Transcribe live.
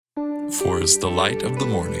For as the light of the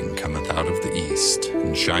morning cometh out of the east,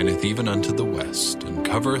 and shineth even unto the west, and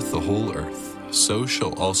covereth the whole earth, so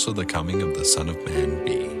shall also the coming of the Son of Man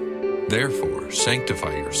be. Therefore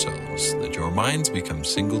sanctify yourselves, that your minds become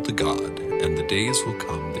single to God, and the days will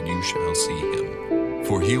come that you shall see him.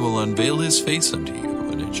 For he will unveil his face unto you,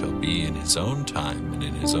 and it shall be in his own time, and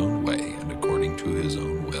in his own way, and according to his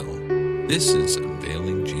own will. This is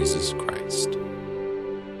unveiling Jesus Christ.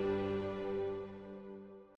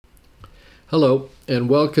 Hello, and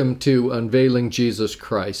welcome to Unveiling Jesus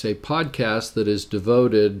Christ, a podcast that is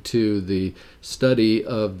devoted to the study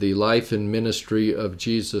of the life and ministry of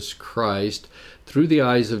Jesus Christ through the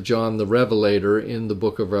eyes of John the Revelator in the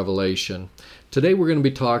book of Revelation. Today we're going to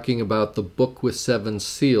be talking about the book with 7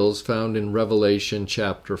 seals found in Revelation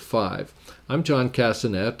chapter 5. I'm John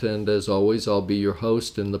Cassanet, and as always, I'll be your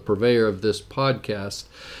host and the purveyor of this podcast.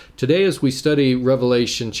 Today, as we study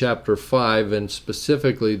Revelation chapter 5, and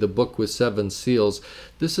specifically the book with 7 seals,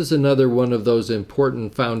 this is another one of those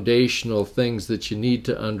important foundational things that you need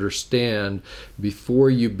to understand before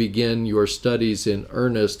you begin your studies in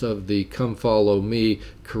earnest of the Come Follow Me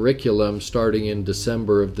curriculum starting in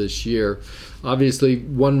December of this year. Obviously,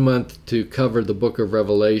 1 month to cover the book of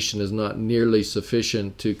Revelation is not nearly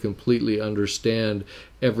sufficient to completely understand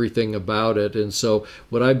everything about it. And so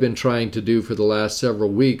what I've been trying to do for the last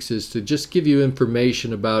several weeks is to just give you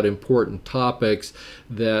information about important topics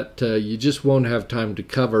that you just won't have time to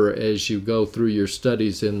cover as you go through your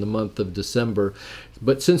studies in the month of December.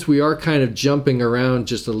 But since we are kind of jumping around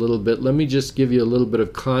just a little bit, let me just give you a little bit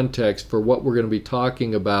of context for what we're going to be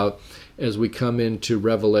talking about as we come into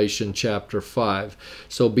Revelation chapter 5.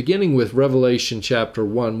 So beginning with Revelation chapter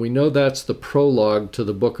 1, we know that's the prologue to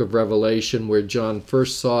the book of Revelation, where John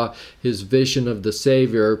first saw his vision of the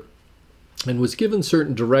Savior and was given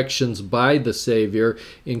certain directions by the Savior,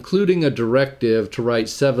 including a directive to write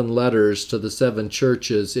 7 letters to the 7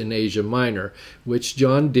 churches in Asia Minor, which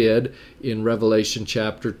John did in Revelation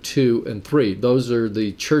chapter 2 and 3. Those are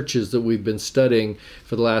the churches that we've been studying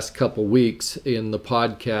for the last couple weeks in the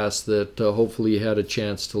podcast that hopefully you had a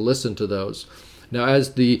chance to listen to those. Now,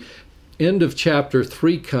 as the end of chapter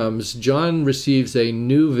 3 comes, John receives a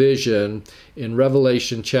new vision in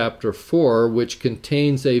Revelation chapter 4, which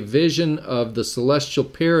contains a vision of the celestial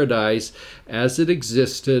paradise as it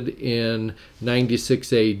existed in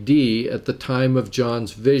 96 AD at the time of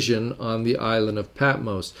John's vision on the island of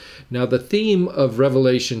Patmos. Now, the theme of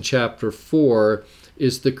Revelation chapter 4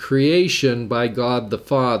 is the creation by God the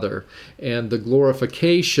Father and the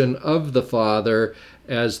glorification of the Father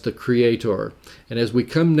as the Creator. And as we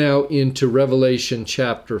come now into Revelation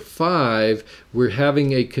chapter 5, we're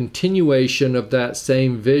having a continuation of that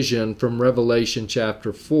same vision from Revelation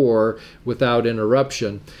chapter 4 without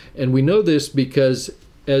interruption. And we know this because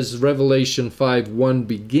as Revelation 5:1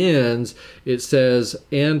 begins, it says,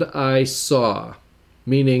 "And I saw,"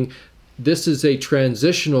 meaning this is a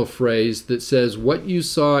transitional phrase that says what you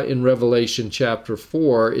saw in Revelation chapter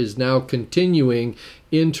 4 is now continuing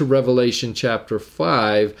into Revelation chapter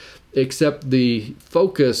 5, except the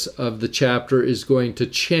focus of the chapter is going to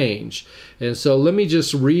change. And so let me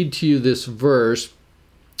just read to you this verse,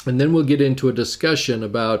 and then we'll get into a discussion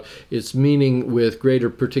about its meaning with greater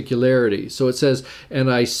particularity. So it says,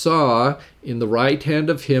 "And I saw in the right hand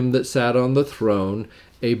of him that sat on the throne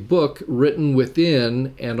a book written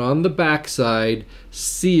within and on the backside,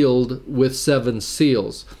 sealed with 7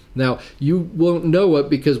 seals." Now, you won't know it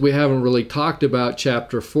because we haven't really talked about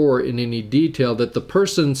chapter 4 in any detail, that the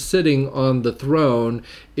person sitting on the throne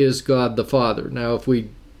is God the Father. Now, if we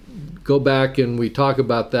go back and we talk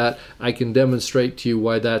about that, I can demonstrate to you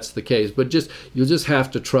why that's the case. But you'll just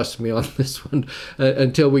have to trust me on this one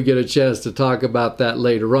until we get a chance to talk about that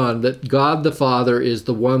later on, that God the Father is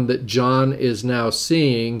the one that John is now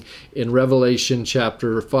seeing in Revelation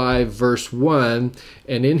chapter 5, verse 1.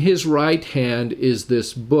 And in his right hand is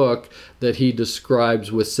this book that he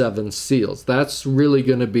describes with 7 seals. That's really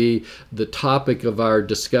going to be the topic of our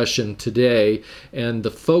discussion today. And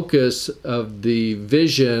the focus of the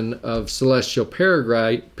vision of celestial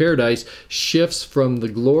paradise shifts from the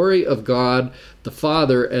glory of God the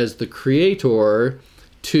Father as the Creator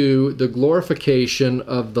to the glorification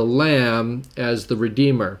of the Lamb as the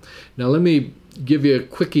Redeemer. Now let me give you a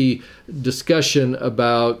quickie discussion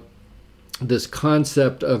about this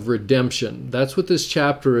concept of redemption. That's what this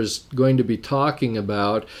chapter is going to be talking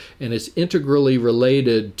about, and it's integrally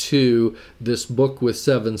related to this book with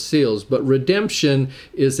 7 seals. But redemption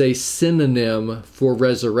is a synonym for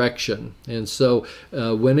resurrection. And so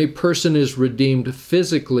when a person is redeemed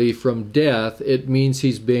physically from death, it means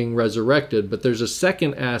he's being resurrected. But there's a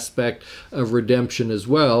second aspect of redemption as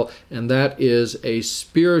well, and that is a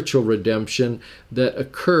spiritual redemption that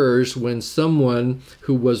occurs when someone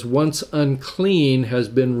who was once unclean has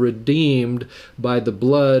been redeemed by the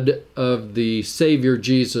blood of the Savior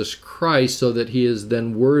Jesus Christ, so that he is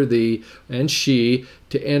then worthy, and she,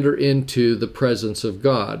 to enter into the presence of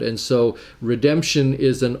God. And so redemption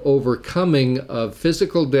is an overcoming of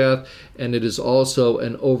physical death, and it is also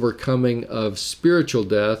an overcoming of spiritual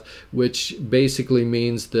death, which basically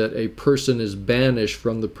means that a person is banished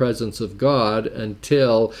from the presence of God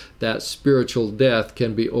until that spiritual death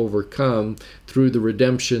can be overcome through the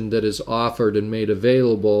redemption that is offered and made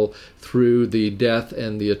available through the death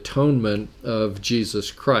and the atonement of Jesus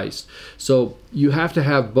Christ. So you have to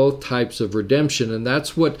have both types of redemption, and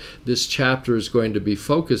that's what this chapter is going to be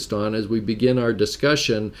focused on as we begin our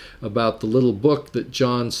discussion about the little book that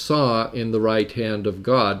John saw in the right hand of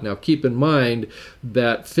God. Now keep in mind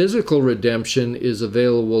that physical redemption is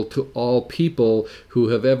available to all people who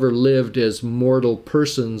have ever lived as mortal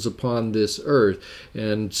persons upon this earth.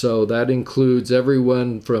 And so that includes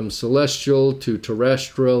everyone from celestial to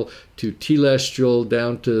terrestrial to telestial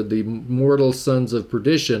down to the mortal sons of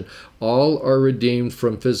perdition. All are redeemed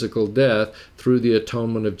from physical death through the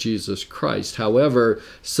atonement of Jesus Christ. However,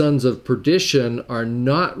 sons of perdition are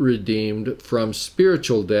not redeemed from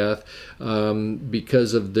spiritual death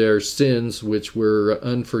because of their sins, which were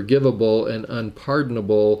unforgivable and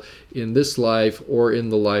unpardonable in this life or in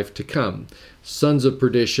the life to come. Sons of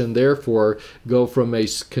perdition, therefore, go from a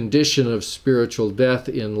condition of spiritual death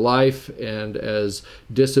in life and as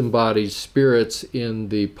disembodied spirits in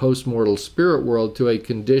the postmortal spirit world to a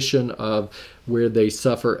condition of where they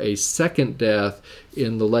suffer a second death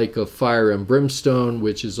in the lake of fire and brimstone,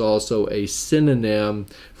 which is also a synonym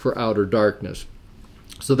for outer darkness.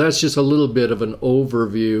 So that's just a little bit of an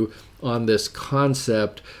overview on this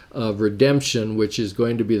concept of redemption, which is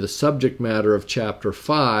going to be the subject matter of chapter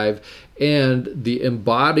 5, and the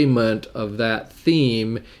embodiment of that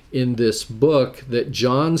theme in this book that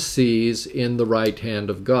John sees in the right hand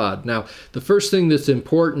of God. Now, the first thing that's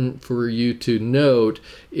important for you to note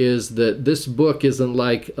is that this book isn't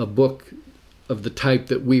like a book of the type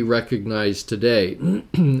that we recognize today.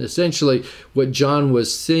 Essentially, what John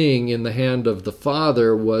was seeing in the hand of the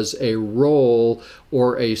Father was a roll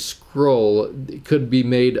or a scroll. It could be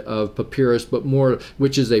made of papyrus,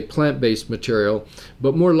 which is a plant-based material,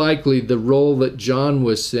 but more likely the roll that John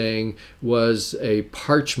was seeing was a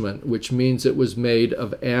parchment, which means it was made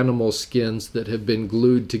of animal skins that have been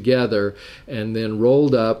glued together and then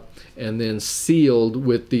rolled up and then sealed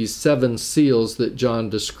with these 7 seals that John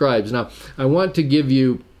describes. Now, I want to give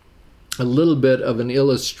you a little bit of an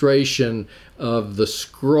illustration of the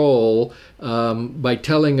scroll by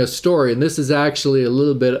telling a story. And this is actually a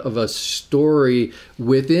little bit of a story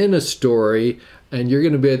within a story. And you're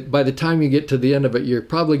going to be, by the time you get to the end of it, you're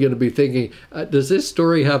probably going to be thinking, does this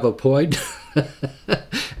story have a point?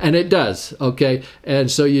 And it does, okay? And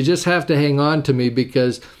so you just have to hang on to me,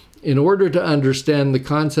 because in order to understand the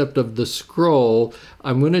concept of the scroll,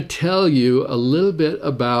 I'm going to tell you a little bit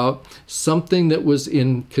about something that was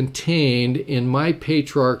contained in my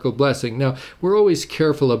patriarchal blessing. Now, we're always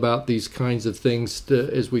careful about these kinds of things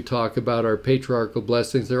as we talk about our patriarchal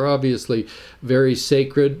blessings. They're obviously very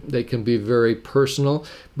sacred. They can be very personal.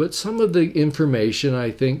 But some of the information, I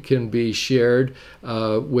think, can be shared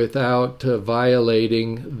without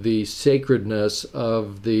violating the sacredness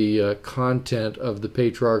of the content of the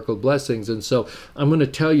patriarchal blessings. And so I'm going to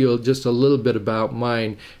tell you just a little bit about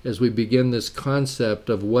mine as we begin this concept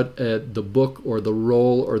of what the book or the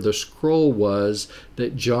roll or the scroll was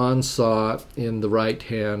that John saw in the right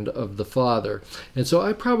hand of the Father. And so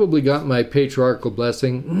I probably got my patriarchal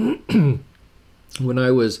blessing when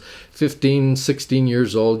I was 15, 16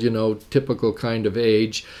 years old, typical kind of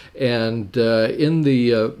age. And in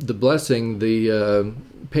the blessing, the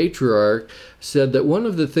patriarch said that one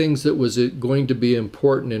of the things that was going to be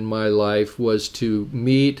important in my life was to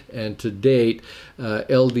meet and to date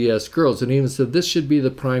LDS girls. And he even said, this should be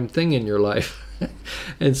the prime thing in your life.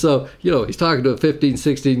 And so, he's talking to a 15,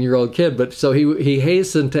 16-year-old kid, but so he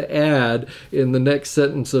hastened to add in the next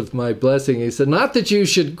sentence of my blessing, he said, not that you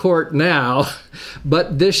should court now,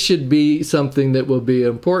 but this should be something that will be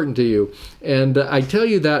important to you. And I tell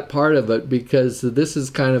you that part of it because this is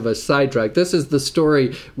kind of a sidetrack. This is the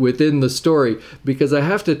story within the story, because I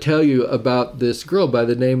have to tell you about this girl by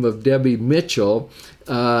the name of Debbie Mitchell,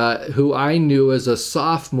 who I knew as a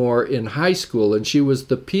sophomore in high school, and she was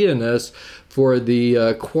the pianist for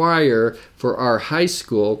the choir for our high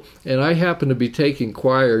school. And I happened to be taking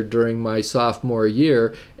choir during my sophomore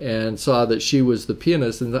year and saw that she was the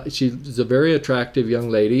pianist, and she was a very attractive young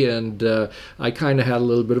lady, and I kind of had a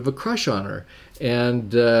little bit of a crush on her.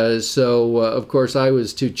 And so, of course, I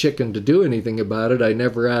was too chicken to do anything about it. I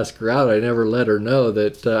never asked her out. I never let her know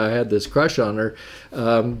that I had this crush on her.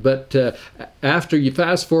 But after you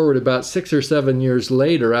fast forward about 6 or 7 years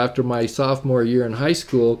later, after my sophomore year in high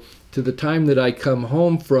school, to the time that I come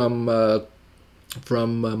home from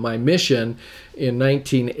my mission in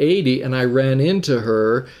 1980, and I ran into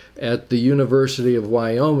her at the University of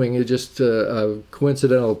Wyoming. It just a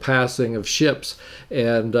coincidental passing of ships,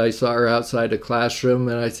 and I saw her outside a classroom,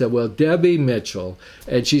 and I said, well, Debbie Mitchell.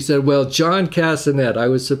 And she said, well, John Cassinet. I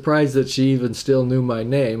was surprised that she even still knew my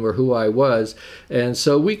name or who I was. And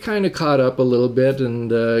so we kind of caught up a little bit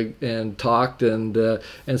and talked, and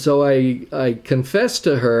so I confessed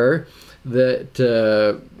to her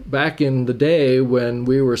that back in the day when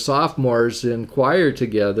we were sophomores in choir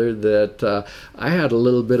together, that I had a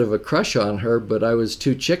little bit of a crush on her, but I was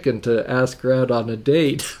too chicken to ask her out on a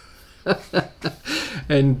date.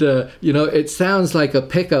 And, it sounds like a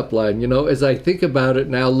pickup line. As I think about it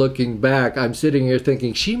now, looking back, I'm sitting here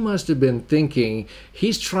thinking, she must have been thinking,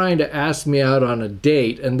 he's trying to ask me out on a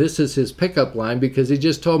date, and this is his pickup line, because he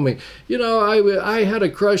just told me, I had a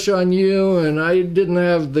crush on you, and I didn't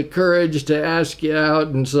have the courage to ask you out.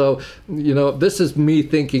 And so, this is me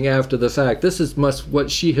thinking after the fact. This is what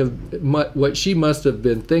she must have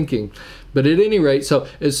been thinking. But at any rate, so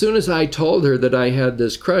as soon as I told her that I had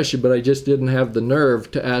this crush, but I just didn't have the nerve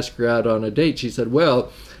to ask her out on a date, she said,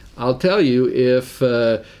 well, I'll tell you, if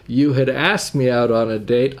you had asked me out on a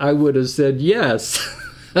date, I would have said yes.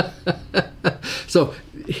 So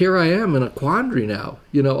here I am in a quandary now.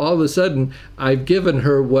 All of a sudden, I've given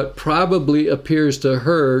her what probably appears to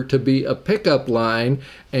her to be a pickup line,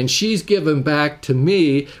 and she's given back to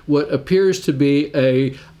me what appears to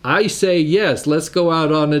be I say yes, let's go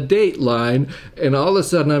out on a date line, and all of a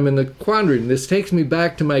sudden I'm in a quandary. And this takes me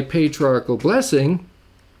back to my patriarchal blessing,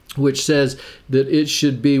 which says that it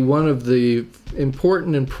should be one of the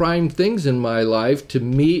important and prime things in my life to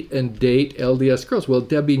meet and date LDS girls. Well,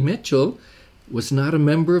 Debbie Mitchell was not a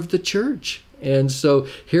member of the church. And so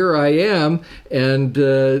here I am, and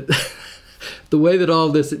the way that all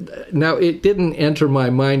this, now it didn't enter my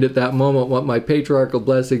mind at that moment what my patriarchal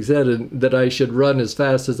blessing said, and that I should run as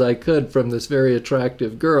fast as I could from this very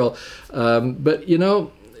attractive girl. But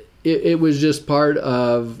it was just part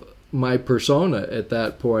of my persona at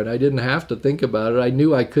that point. I didn't have to think about it. I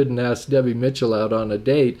knew I couldn't ask Debbie Mitchell out on a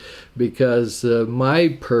date, because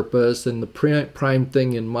my purpose and the prime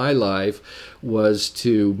thing in my life was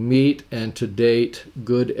to meet and to date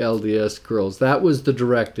good LDS girls. That was the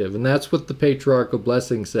directive, and that's what the patriarchal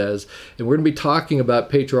blessing says. And we're going to be talking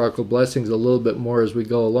about patriarchal blessings a little bit more as we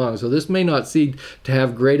go along. So this may not seem to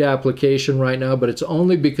have great application right now, but it's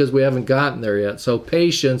only because we haven't gotten there yet. So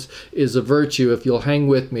patience is a virtue, if you'll hang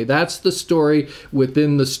with me. That's the story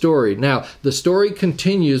within the story. Now, the story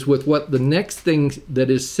continues with what the next thing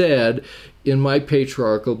that is said in my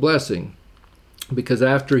patriarchal blessing. Because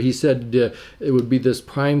after he said it would be this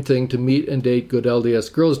prime thing to meet and date good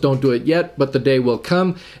LDS girls, don't do it yet, but the day will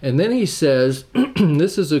come. And then he says,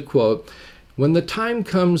 this is a quote, when the time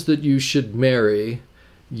comes that you should marry,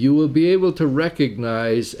 you will be able to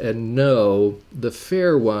recognize and know the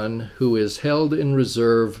fair one who is held in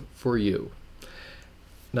reserve for you.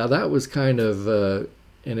 Now that was kind of an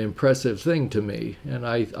impressive thing to me, and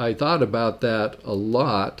I thought about that a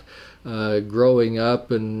lot growing up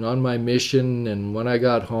and on my mission, and when I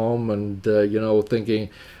got home, and thinking,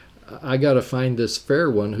 I got to find this fair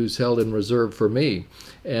one who's held in reserve for me.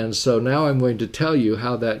 And so now I'm going to tell you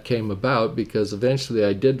how that came about, because eventually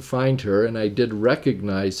I did find her and I did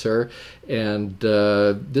recognize her. And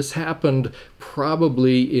this happened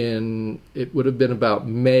probably it would have been about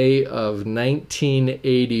May of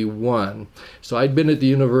 1981. So I'd been at the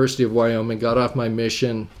University of Wyoming, got off my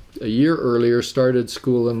mission a year earlier, started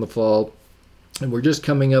school in the fall. And we're just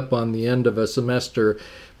coming up on the end of a semester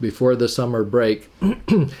before the summer break.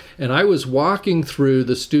 And I was walking through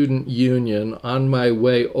the student union on my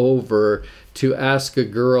way over to ask a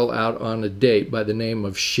girl out on a date by the name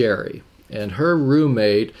of Sherry. And her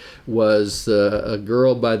roommate was a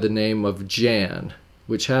girl by the name of Jan,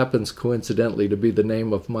 which happens coincidentally to be the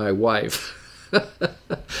name of my wife.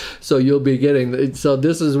 So you'll be getting, so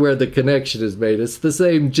this is where the connection is made. It's the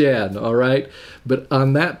same Jan, all right? But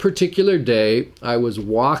on that particular day, I was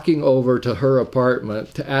walking over to her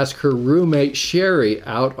apartment to ask her roommate Sherry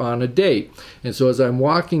out on a date. And so as I'm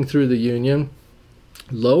walking through the union,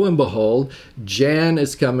 lo and behold, Jan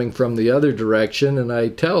is coming from the other direction, and I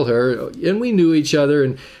tell her, and we knew each other,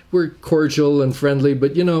 and we're cordial and friendly,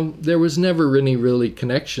 but, there was never any really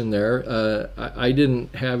connection there. I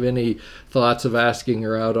didn't have any thoughts of asking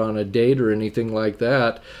her out on a date or anything like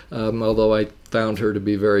that, although I found her to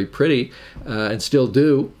be very pretty, and still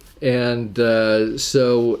do. And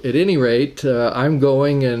so at any rate, I'm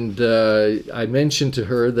going, and I mentioned to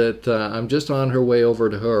her that I'm just on her way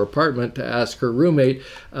over to her apartment to ask her roommate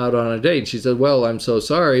out on a date. And she said, well, I'm so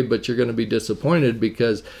sorry, but you're going to be disappointed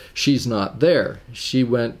because she's not there. She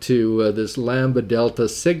went to this Lambda Delta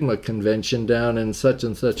Sigma convention down in such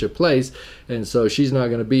and such a place, and so she's not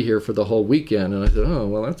going to be here for the whole weekend. And I said, oh,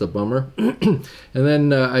 well, that's a bummer. And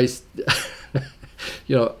then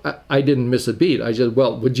I didn't miss a beat. I said,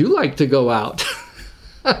 well, would you like to go out?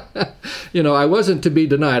 I wasn't to be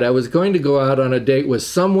denied. I was going to go out on a date with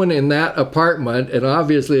someone in that apartment, and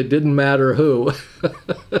obviously it didn't matter who.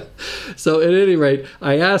 So at any rate,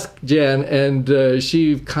 I asked Jan, and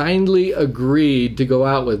she kindly agreed to go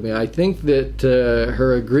out with me. I think that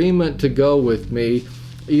her agreement to go with me,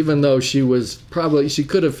 even though she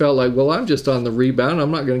could have felt like, well, I'm just on the rebound.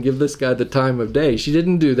 I'm not going to give this guy the time of day. She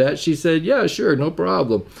didn't do that. She said, yeah, sure, no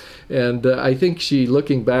problem. And I think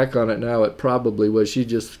looking back on it now, it probably was. She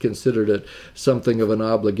just considered it something of an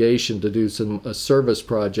obligation to do a service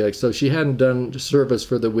project. So she hadn't done service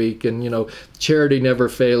for the week, and, charity never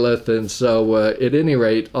faileth. And so at any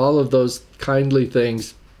rate, all of those kindly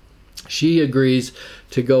things, she agrees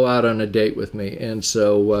to go out on a date with me. And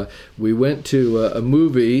so we went to a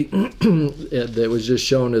movie that was just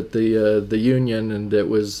shown at the Union, and it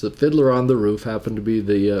was Fiddler on the Roof, happened to be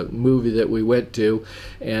the movie that we went to.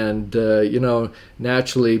 And,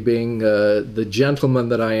 naturally being the gentleman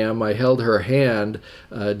that I am, I held her hand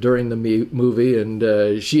during the movie,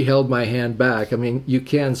 and she held my hand back. I mean, you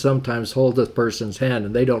can sometimes hold a person's hand,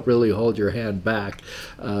 and they don't really hold your hand back.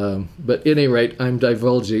 But at any rate, I'm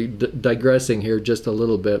digressing here just a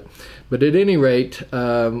little bit. But at any rate,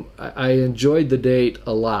 I enjoyed the date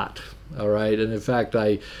a lot, all right? And in fact,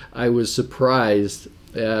 I was surprised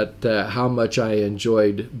at how much I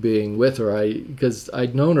enjoyed being with her, because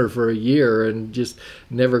I'd known her for a year and just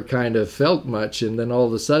never kind of felt much. And then all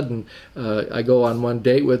of a sudden, I go on one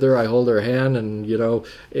date with her, I hold her hand, and,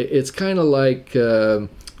 it's kind of like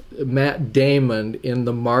Matt Damon in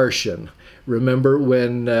The Martian. Remember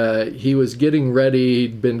when he was getting ready,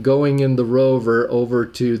 he'd been going in the rover over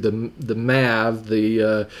to the MAV,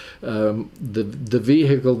 the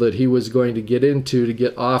vehicle that he was going to get into to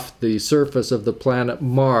get off the surface of the planet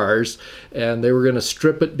Mars, and they were going to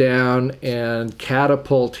strip it down and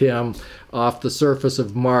catapult him off the surface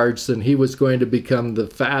of Mars, and he was going to become the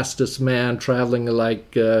fastest man, traveling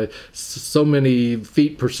like so many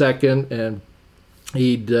feet per second, and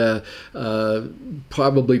he'd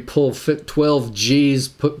probably pull 12 G's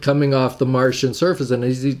coming off the Martian surface. And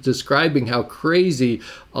as he's describing how crazy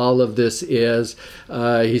all of this is,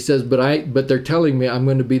 he says, but they're telling me I'm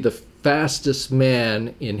going to be the fastest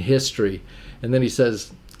man in history. And then he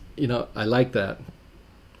says, I like that.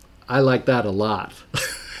 I like that a lot.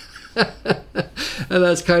 And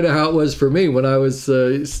that's kind of how it was for me when I was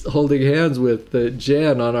holding hands with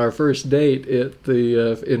Jan on our first date at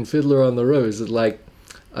in Fiddler on the Roof. It's like,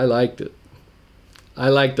 I liked it. I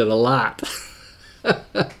liked it a lot.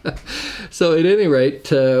 So at any rate,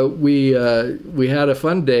 we had a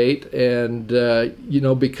fun date, and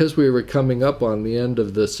because we were coming up on the end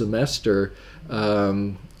of the semester,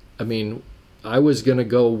 I was going to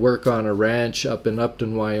go work on a ranch up in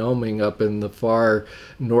Upton, Wyoming, up in the far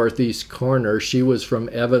northeast corner. She was from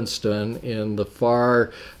Evanston in the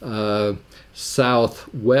far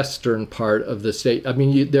southwestern part of the state.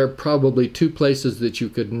 There are probably two places that you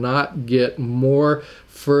could not get more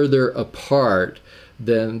further apart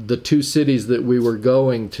than the two cities that we were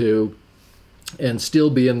going to. and still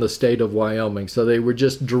be in the state of Wyoming. So they were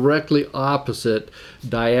just directly opposite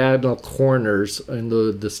diagonal corners in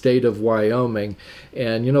the state of Wyoming.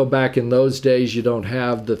 And, back in those days, you don't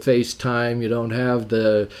have the FaceTime, you don't have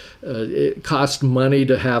it cost money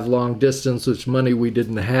to have long distance, which money we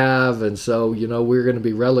didn't have. And so, we're going to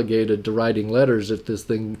be relegated to writing letters if this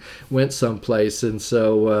thing went someplace. And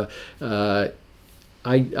so I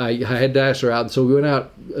had to ask her out. And so we went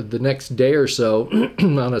out the next day or so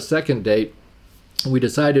on a second date. We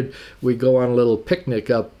decided we'd go on a little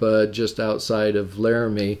picnic up just outside of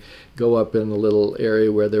Laramie, go up in a little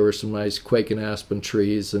area where there were some nice quake and aspen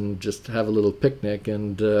trees and just have a little picnic.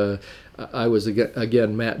 And I was,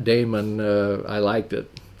 again, Matt Damon. I liked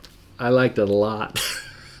it. I liked it a lot.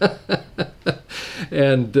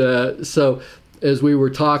 And so as we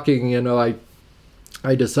were talking,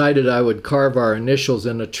 I decided I would carve our initials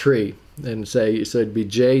in a tree and say, so it'd be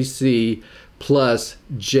JC plus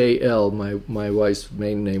JL. My wife's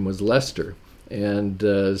main name was Lester. And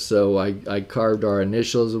so I carved our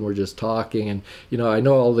initials, and we're just talking. And, I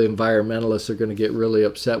know all the environmentalists are going to get really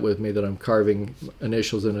upset with me that I'm carving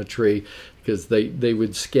initials in a tree, because they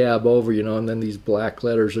would scab over, and then these black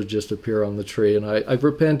letters would just appear on the tree. And I've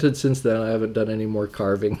repented since then. I haven't done any more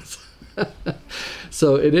carvings.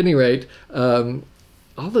 So at any rate,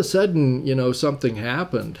 all of a sudden, something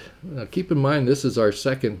happened. Now, keep in mind, this is our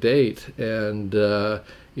second date, and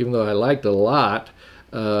even though I liked it a lot,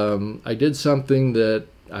 I did something that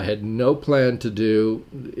I had no plan to do.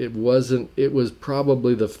 It was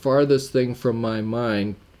probably the farthest thing from my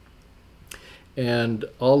mind, and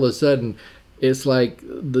all of a sudden, it's like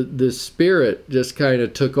the spirit just kind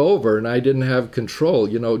of took over, and I didn't have control.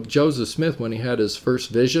 Joseph Smith, when he had his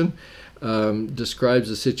first vision,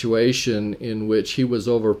 describes a situation in which he was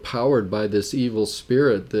overpowered by this evil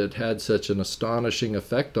spirit that had such an astonishing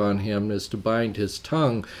effect on him as to bind his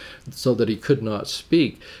tongue so that he could not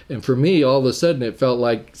speak. And for me, all of a sudden, it felt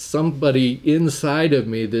like somebody inside of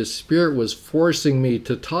me, this spirit was forcing me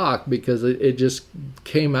to talk, because it just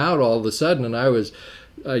came out all of a sudden. And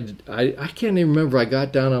I can't even remember. I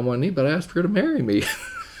got down on one knee, but I asked her to marry me.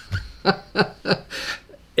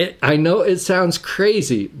 I know it sounds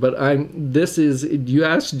crazy, but you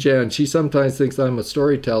ask Jen, she sometimes thinks I'm a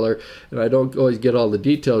storyteller and I don't always get all the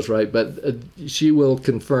details right, but she will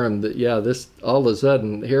confirm that, this all of a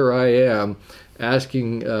sudden, here I am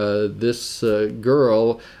asking this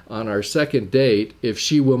girl on our second date if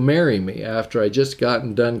she will marry me after I just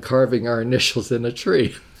gotten done carving our initials in a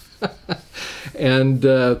tree. And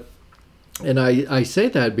I say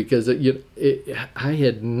that because I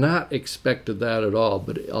had not expected that at all,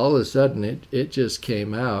 but all of a sudden it just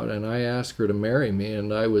came out, and I asked her to marry me,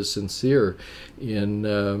 and I was sincere in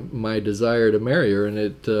my desire to marry her, and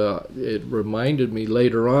it reminded me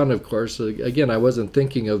later on, of course, again, I wasn't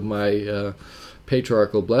thinking of my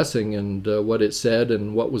patriarchal blessing and what it said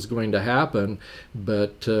and what was going to happen,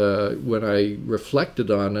 but when I reflected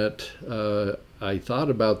on it, I thought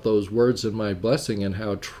about those words in my blessing and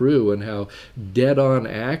how true and how dead-on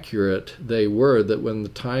accurate they were, that when the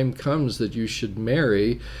time comes that you should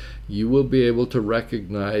marry, you will be able to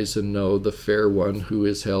recognize and know the fair one who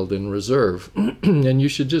is held in reserve. And you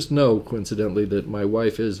should just know, coincidentally, that my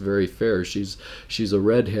wife is very fair. She's a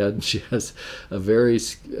redhead. She has a very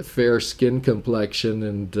fair skin complexion,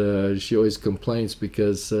 and she always complains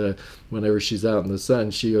because whenever she's out in the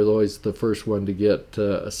sun, she is always the first one to get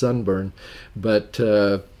a sunburn. But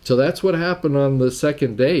so that's what happened on the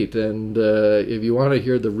second date. And if you want to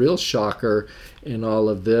hear the real shocker in all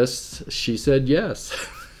of this, she said yes.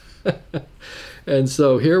 And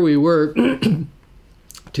so here we were,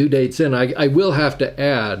 2 dates in. I will have to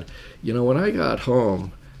add, when I got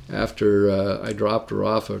home after I dropped her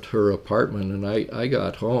off at her apartment, and I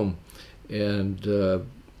got home, and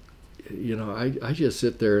I just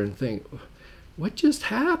sit there and think, what just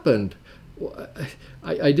happened?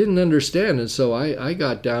 I didn't understand, and so I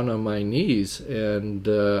got down on my knees and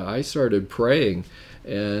I started praying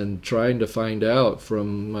and trying to find out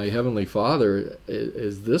from my Heavenly Father,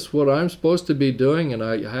 is this what I'm supposed to be doing? And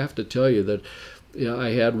I have to tell you that I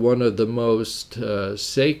had one of the most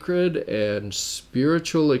sacred and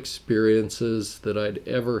spiritual experiences that I'd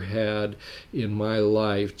ever had in my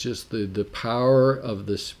life. Just the power of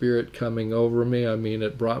the Spirit coming over me. I mean,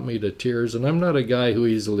 it brought me to tears. And I'm not a guy who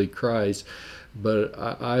easily cries, but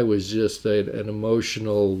I was just an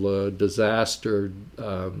emotional disaster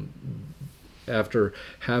after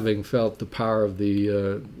having felt the power of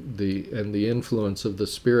the influence of the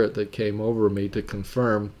Spirit that came over me to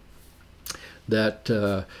confirm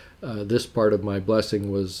that this part of my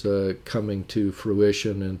blessing was coming to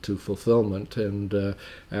fruition and to fulfillment. And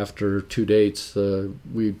after 2 dates,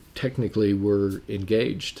 we technically were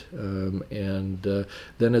engaged. And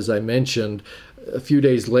then, as I mentioned, a few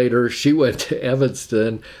days later, she went to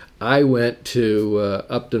Evanston. I went to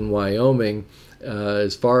Upton, Wyoming,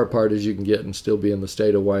 as far apart as you can get and still be in the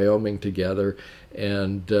state of Wyoming together.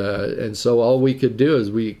 And so all we could do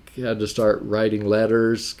is we had to start writing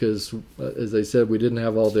letters because, as I said, we didn't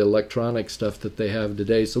have all the electronic stuff that they have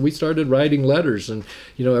today. So we started writing letters, and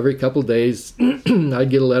every couple of days I'd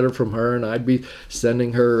get a letter from her, and I'd be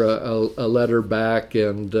sending her a letter back.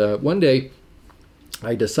 And one day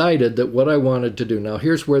I decided that what I wanted to do. Now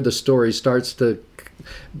here's where the story starts to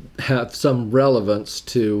have some relevance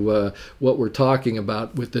to what we're talking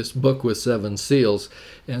about with this book with 7 seals.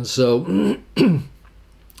 And so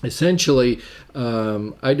essentially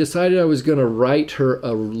I decided I was going to write her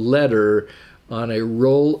a letter on a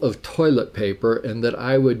roll of toilet paper, and that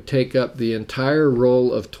I would take up the entire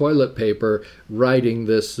roll of toilet paper writing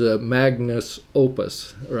this magnus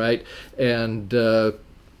opus, right? And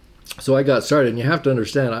so I got started, and you have to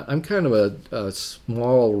understand, I'm kind of a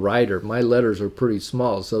small writer. My letters are pretty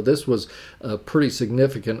small, so this was a pretty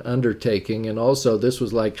significant undertaking, and also this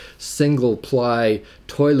was like single-ply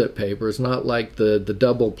toilet paper. It's not like the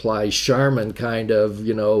double-ply Charmin kind of,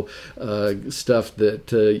 stuff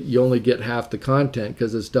that you only get half the content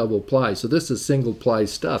because it's double-ply. So this is single-ply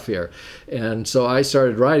stuff here. And so I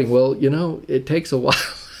started writing. Well, it takes a while.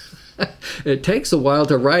 It takes a while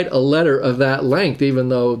to write a letter of that length, even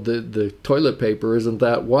though the toilet paper isn't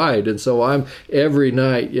that wide. And so I'm every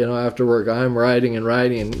night, after work, I'm writing,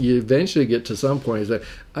 and you eventually get to some point, you say,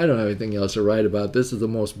 I don't have anything else to write about. This is the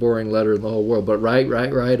most boring letter in the whole world. But write,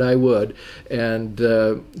 I would. And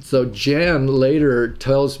so Jan later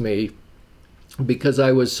tells me, because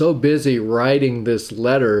I was so busy writing this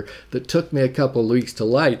letter that took me a couple of weeks to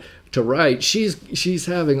write, she's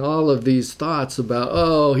having all of these thoughts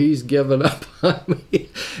about, he's given up on me.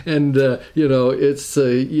 And it's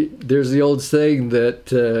there's the old saying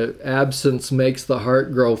that absence makes the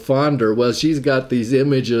heart grow fonder. Well, she's got these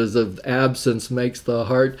images of absence makes the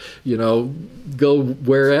heart go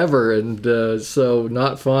wherever, and so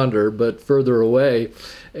not fonder but further away.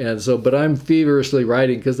 And so, but I'm feverishly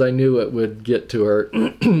writing because I knew it would get to her.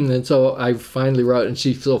 And so I finally wrote,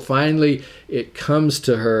 and finally it comes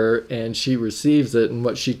to her and she receives it. And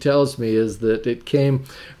what she tells me is that it came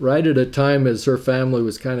right at a time as her family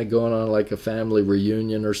was kind of going on like a family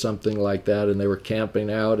reunion or something like that, and they were camping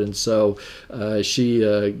out. And so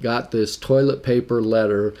she got this toilet paper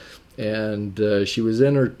letter, and she was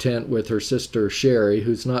in her tent with her sister Sherry,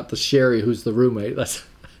 who's not the Sherry who's the roommate. That's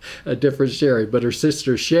a different Sherry, but her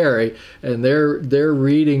sister Sherry, and they're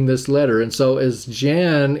reading this letter. And so as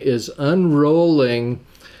Jan is unrolling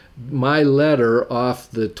my letter off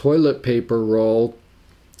the toilet paper roll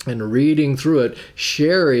and reading through it,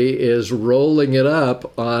 Sherry is rolling it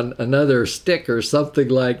up on another stick or something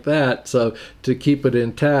like that, so to keep it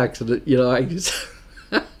intact. So that,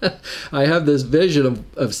 I have this vision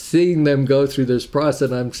of seeing them go through this process,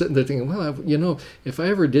 and I'm sitting there thinking, well, if I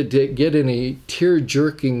ever did get any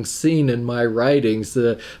tear-jerking scene in my writings,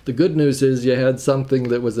 the good news is you had something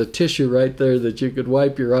that was a tissue right there that you could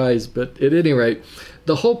wipe your eyes. But at any rate,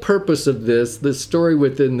 the whole purpose of this story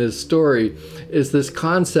within this story, is this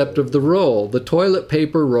concept of the roll, the toilet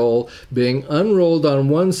paper roll being unrolled on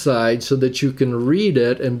one side so that you can read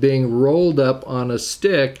it, and being rolled up on a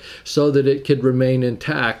stick so that it could remain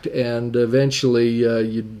intact, and eventually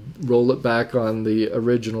you'd roll it back on the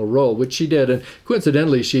original roll, which she did. And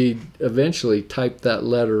coincidentally, she eventually typed that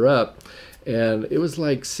letter up, and it was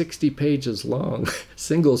like 60 pages long,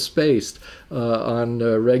 single-spaced, on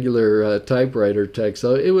regular typewriter text.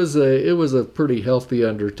 So it was a pretty healthy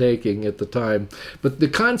undertaking at the time. But the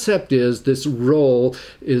concept is, this roll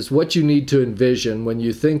is what you need to envision when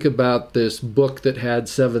you think about this book that had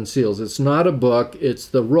 7 seals. It's not a book, it's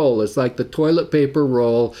the roll. It's like the toilet paper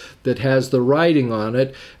roll that has the writing on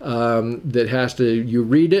it, that has to, you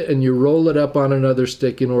read it and you roll it up on another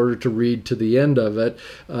stick in order to read to the end of it.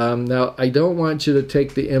 Now, I don't want you to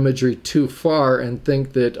take the imagery too far and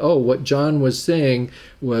think that, what John was saying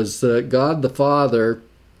was God the Father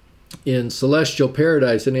in celestial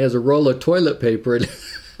paradise, and he has a roll of toilet paper.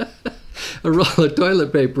 a roll of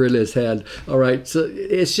toilet paper in his hand. All right, so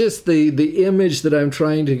it's just the image that I'm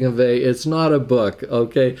trying to convey. It's not a book,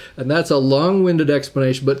 okay? And that's a long-winded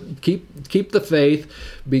explanation, but keep the faith,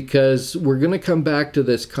 because we're going to come back to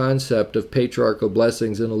this concept of patriarchal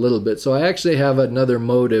blessings in a little bit. So I actually have another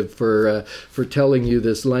motive for telling you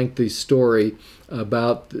this lengthy story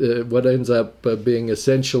about what ends up being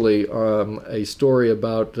essentially a story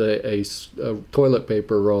about a toilet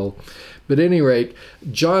paper roll. But at any rate,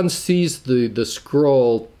 John sees the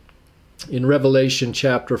scroll in Revelation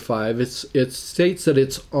chapter 5. It states that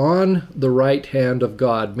it's on the right hand of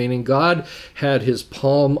God, meaning God had his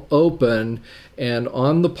palm open, and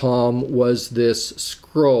on the palm was this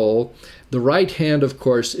scroll. The right hand, of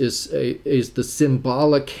course, is the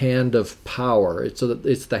symbolic hand of power.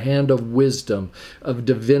 It's the hand of wisdom, of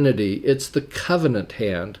divinity. It's the covenant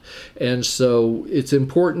hand. And so it's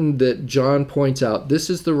important that John points out this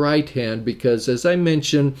is the right hand because, as I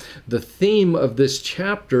mentioned, the theme of this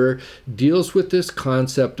chapter deals with this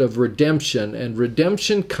concept of redemption. And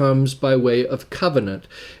redemption comes by way of covenant.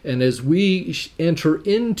 And as we enter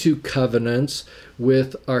into covenants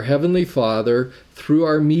with our Heavenly Father through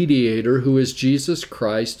our mediator, who is Jesus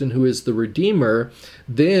Christ and who is the Redeemer,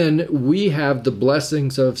 then we have the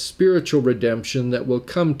blessings of spiritual redemption that will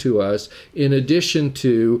come to us in addition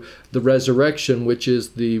to the resurrection, which is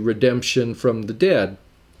the redemption from the dead.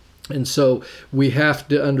 And so we have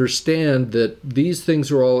to understand that these things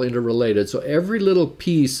are all interrelated. So every little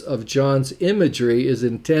piece of John's imagery is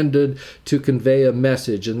intended to convey a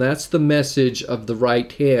message, and that's the message of the right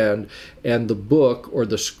hand and the book or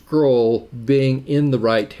the scroll being in the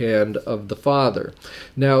right hand of the Father.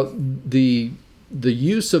 Now, the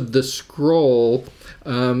use of the scroll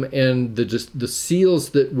and the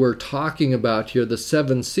seals that we're talking about here, the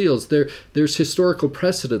 7 seals, there's historical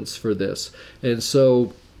precedence for this. And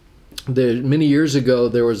so many years ago,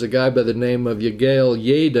 there was a guy by the name of Yigael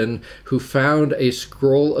Yadin who found a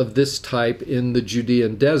scroll of this type in the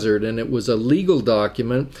Judean desert, and it was a legal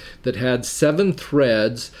document that had 7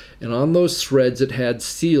 threads, and on those threads it had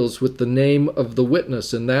seals with the name of the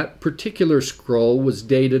witness, and that particular scroll was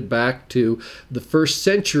dated back to the 1st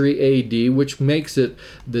century A.D., which makes it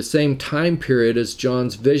the same time period as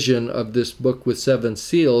John's vision of this book with 7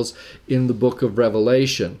 seals in the book of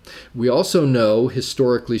Revelation. We also know,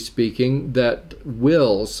 historically speaking, that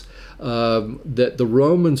wills that the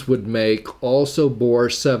Romans would make also bore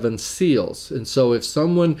 7 seals. And so if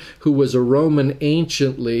someone who was a Roman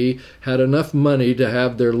anciently had enough money to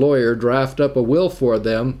have their lawyer draft up a will for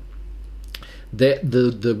them,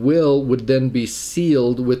 the will would then be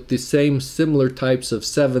sealed with the same similar types of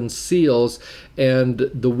 7 seals, and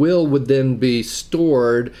the will would then be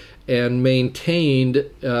stored and maintained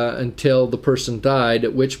until the person died,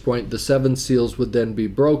 at which point the 7 seals would then be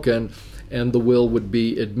broken and the will would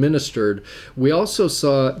be administered. We also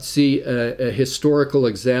see a historical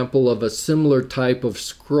example of a similar type of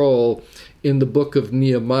scroll in the book of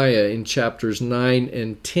Nehemiah in chapters 9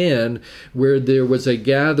 and 10, where there was a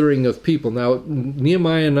gathering of people. Now,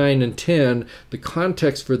 Nehemiah 9 and 10, the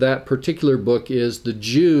context for that particular book is the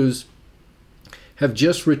Jews have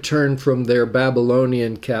just returned from their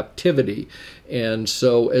Babylonian captivity. And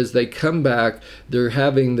so as they come back, they're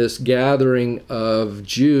having this gathering of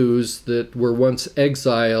Jews that were once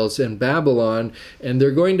exiles in Babylon, and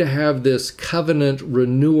they're going to have this covenant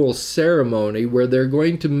renewal ceremony where they're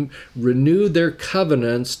going to renew their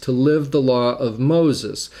covenants to live the law of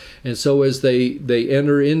Moses. And so as they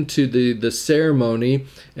enter into the ceremony,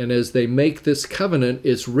 and as they make this covenant,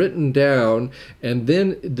 it's written down, and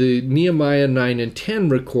then the Nehemiah 9 and 10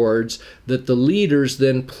 records that the leaders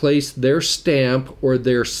then place their stamp or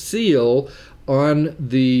their seal on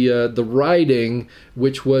the writing,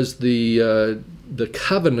 which was the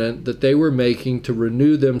covenant that they were making to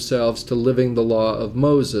renew themselves to living the law of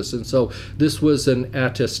Moses. And so this was an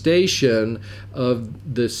attestation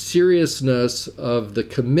of the seriousness of the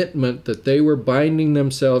commitment that they were binding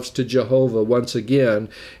themselves to Jehovah once again.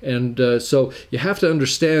 And so you have to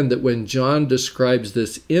understand that when John describes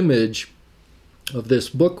this image of this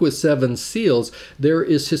book with 7 seals, there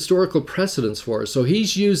is historical precedence for it. So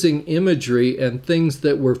he's using imagery and things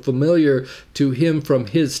that were familiar to him from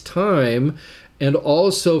his time, and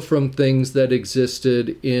also from things that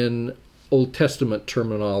existed in Old Testament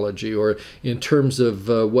terminology, or in terms of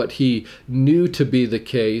what he knew to be the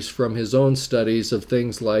case from his own studies of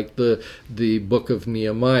things like the book of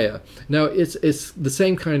Nehemiah. Now, it's the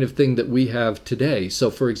same kind of thing that we have today. So,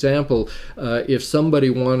 for example, if somebody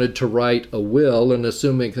wanted to write a will, and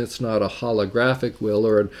assuming it's not a holographic will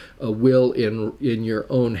or a will in your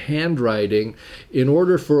own handwriting, in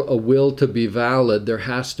order for a will to be valid, there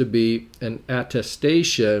has to be an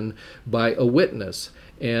attestation by a witness.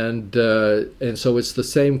 And so it's the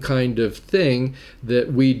same kind of thing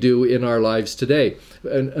that we do in our lives today.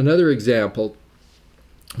 Another example,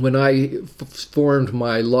 when I formed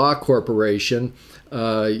my law corporation,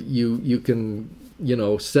 you can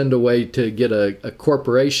send away to get a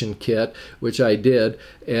corporation kit, which I did,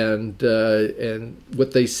 and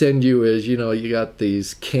what they send you is, you got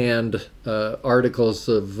these canned articles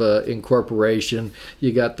of incorporation,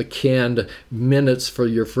 you got the canned minutes for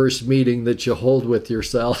your first meeting that you hold with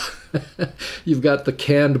yourself, you've got the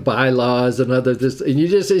canned bylaws and other this, and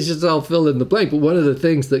it's just all fill in the blank. But one of the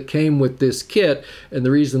things that came with this kit, and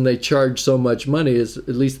the reason they charge so much money is, at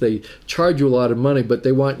least they charge you a lot of money, but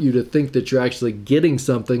they want you to think that you're actually getting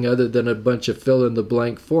something other than a bunch of fill in the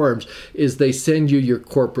blank forms, is they send you your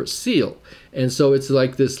corporate seal. And so it's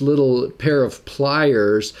like this little pair of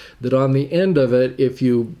pliers that on the end of it, if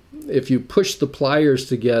you push the pliers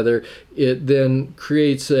together, it then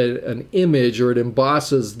creates an image, or it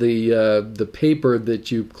embosses the paper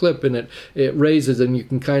that you clip, and it raises, and you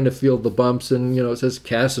can kind of feel the bumps, and it says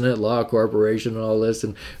Castanet Law Corporation and all this,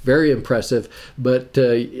 and very impressive. But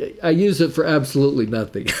I use it for absolutely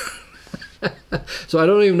nothing. So I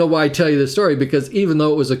don't even know why I tell you this story, because even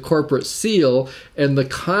though it was a corporate seal, and the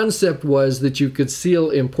concept was that you could seal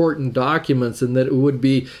important documents and that it would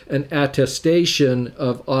be an attestation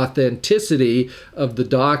of authenticity of the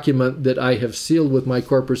document that I have sealed with my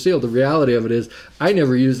corporate seal, the reality of it is I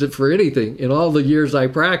never used it for anything. In all the years I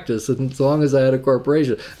practiced, and as long as I had a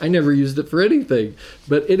corporation, I never used it for anything.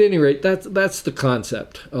 But at any rate, that's the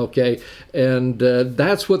concept, okay? And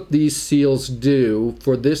that's what these seals do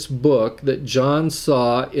for this book that John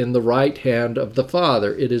saw in the right hand of the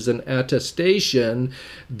Father. It is an attestation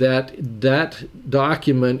that that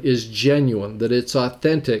document is genuine, that it's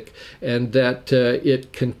authentic, and that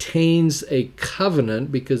it contains a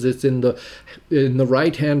covenant, because it's in the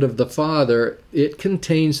right hand of the Father. It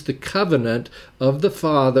contains the covenant of the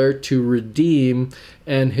Father to redeem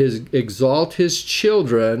and exalt his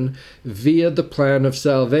children via the plan of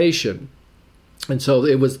salvation. And so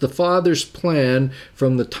it was the Father's plan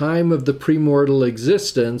from the time of the premortal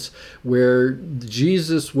existence, where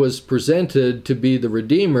Jesus was presented to be the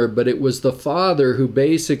Redeemer, but it was the Father who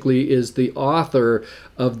basically is the author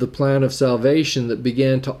of the plan of salvation that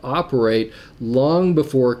began to operate long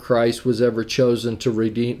before Christ was ever chosen to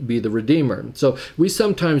be the Redeemer. So we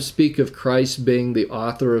sometimes speak of Christ being the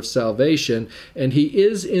author of salvation, and he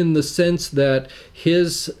is, in the sense that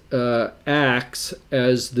his acts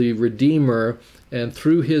as the Redeemer, and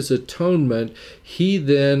through his atonement, he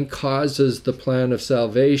then causes the plan of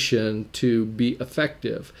salvation to be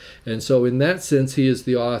effective. And so, in that sense, he is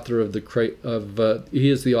the author of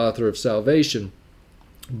salvation.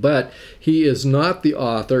 But he is not the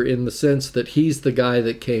author in the sense that he's the guy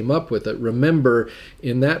that came up with it. Remember,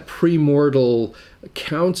 in that premortal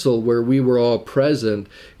council where we were all present,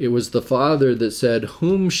 it was the Father that said,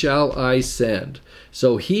 "Whom shall I send?"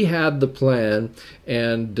 So he had the plan,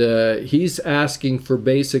 and he's asking for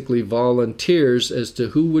basically volunteers as to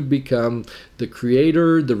who would become the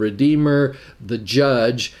creator, the redeemer, the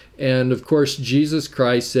judge. And of course, Jesus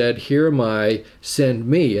Christ said, "Here am I, send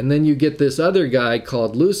me." And then you get this other guy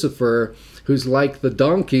called Lucifer, who's like the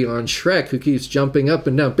donkey on Shrek, who keeps jumping up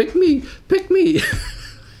and down, "Pick me, pick me."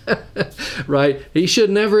 Right? He should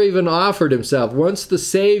never even offered himself. Once the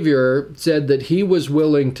Savior said that he was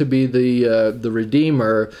willing to be the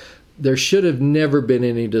Redeemer, there should have never been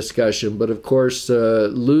any discussion. But of course,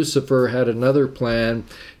 Lucifer had another plan.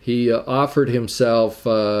 He offered himself,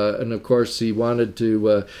 and of course he wanted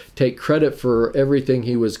to take credit for everything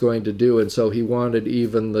he was going to do, and so he wanted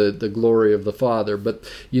even the glory of the Father. But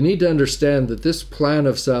you need to understand that this plan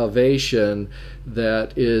of salvation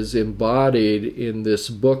that is embodied in this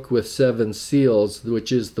book with 7 seals,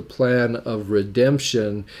 which is the plan of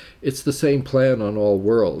redemption, it's the same plan on all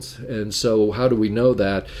worlds. And so how do we know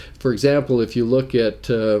that? For example, if you look at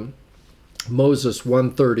Moses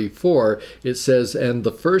 1:34, it says, "And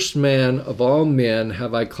the first man of all men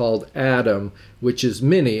have I called Adam, which is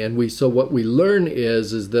many." And so what we learn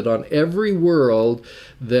is that on every world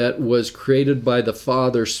that was created by the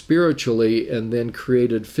Father spiritually and then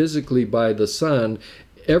created physically by the Son,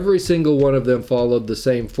 every single one of them followed the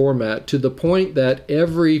same format, to the point that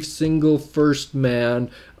every single first man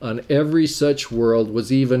on every such world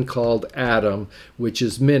was even called Adam, which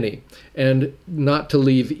is many. And not to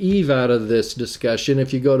leave Eve out of this discussion,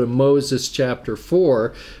 if you go to Moses chapter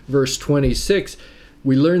 4, verse 26,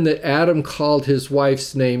 we learn that Adam called his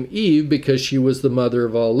wife's name Eve because she was the mother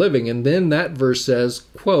of all living. And then that verse says,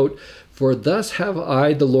 quote, "For thus have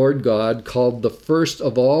I, the Lord God, called the first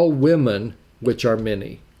of all women, which are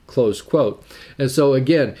many." Close quote. And so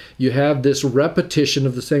again, you have this repetition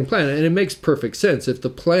of the same plan. And it makes perfect sense. If the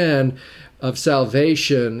plan of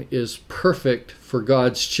salvation is perfect for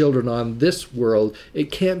God's children on this world,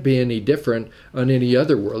 it can't be any different on any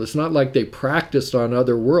other world. It's not like they practiced on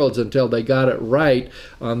other worlds until they got it right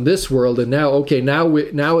on this world, and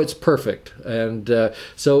now it's perfect. And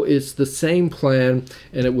so it's the same plan,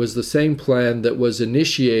 and it was the same plan that was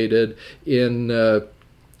initiated in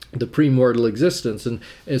the premortal existence.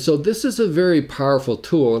 And so this is a very powerful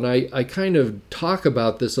tool, and I kind of talk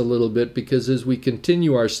about this a little bit because as we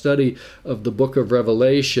continue our study of the book of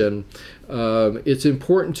Revelation, it's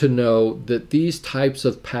important to know that these types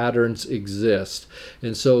of patterns exist.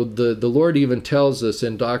 And so the Lord even tells us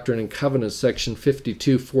in Doctrine and Covenants, section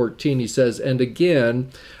 52:14, he says, "And again,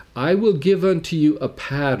 I will give unto you a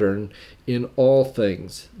pattern in all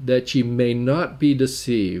things, that ye may not be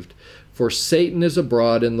deceived. For Satan is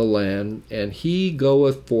abroad in the land, and he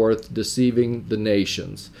goeth forth deceiving the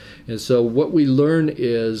nations." And so what we learn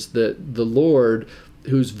is that the Lord,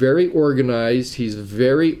 who's very organized, he's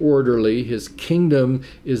very orderly, his kingdom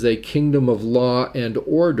is a kingdom of law and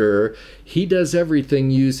order. He does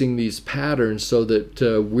everything using these patterns so that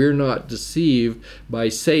we're not deceived by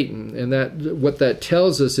Satan. And that what that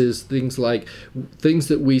tells us is things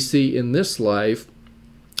that we see in this life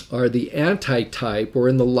are the antitype or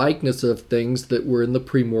in the likeness of things that were in the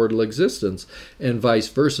premortal existence, and vice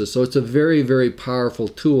versa. So it's a very, very powerful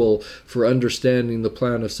tool for understanding the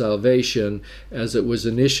plan of salvation as it was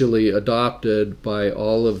initially adopted by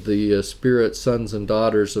all of the spirit sons and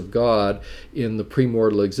daughters of God in the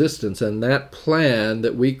premortal existence. And that plan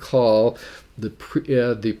that we call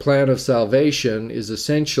the plan of salvation is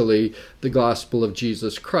essentially the gospel of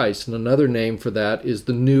Jesus Christ. And another name for that is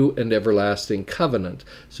the new and everlasting covenant.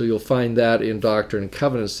 So you'll find that in Doctrine and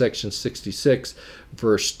Covenants, section 66,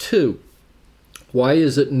 verse 2. Why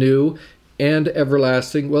is it new and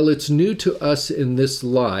everlasting? Well, it's new to us in this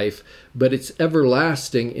life, but it's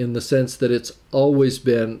everlasting in the sense that it's always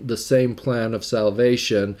been the same plan of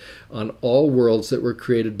salvation on all worlds that were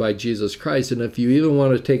created by Jesus Christ. And if you even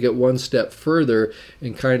want to take it one step further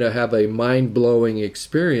and kind of have a mind-blowing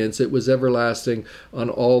experience, it was everlasting on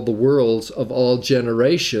all the worlds of all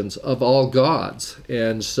generations, of all gods.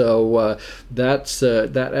 And so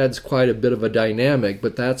that adds quite a bit of a dynamic,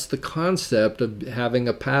 but that's the concept of having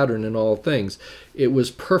a pattern in all things. It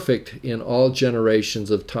was perfect in all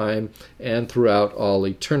generations of time and throughout all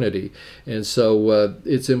eternity. And so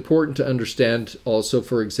it's important to understand also,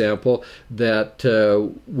 for example, that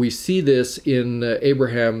we see this in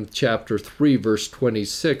Abraham chapter 3, verse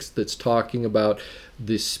 26, that's talking about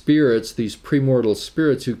the spirits, these premortal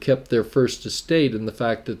spirits who kept their first estate, and the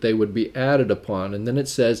fact that they would be added upon. And then it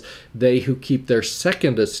says, "They who keep their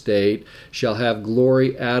second estate shall have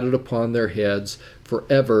glory added upon their heads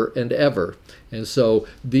forever and ever." And so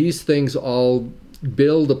these things all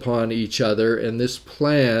build upon each other, and this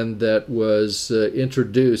plan that was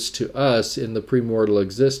introduced to us in the premortal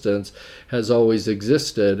existence has always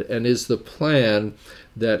existed and is the plan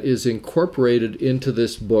that is incorporated into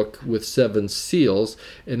this book with 7 seals,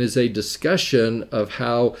 and is a discussion of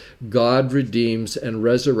how God redeems and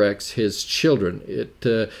resurrects his children.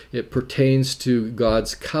 It pertains to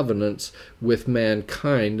God's covenants with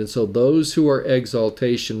mankind, and so those who are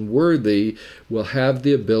exaltation worthy will have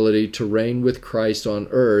the ability to reign with Christ on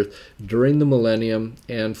earth during the millennium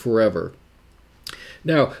and forever.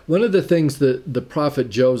 Now, one of the things that the prophet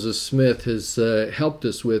Joseph Smith has helped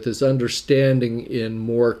us with is understanding in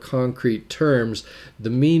more concrete terms the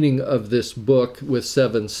meaning of this book with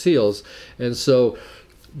 7 seals. And so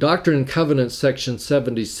Doctrine and Covenants section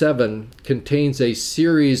 77 contains a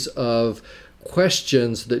series of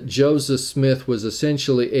questions that Joseph Smith was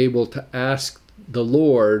essentially able to ask the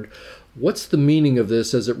Lord. What's the meaning of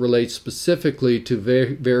this as it relates specifically to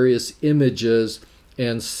various images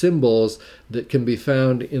and symbols that can be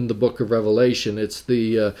found in the book of Revelation? It's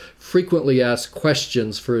the frequently asked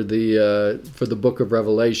questions for the book of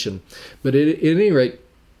Revelation. But at any rate,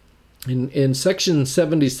 in section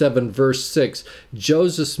 77, verse 6,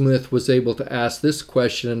 Joseph Smith was able to ask this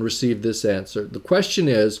question and receive this answer. The question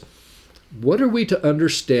is, what are we to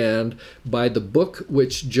understand by the book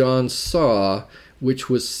which John saw which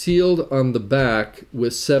was sealed on the back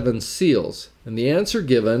with 7 seals? And the answer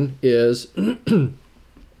given is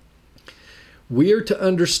we are to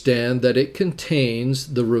understand that it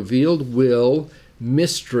contains the revealed will,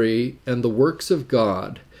 mystery, and the works of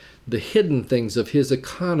God, the hidden things of his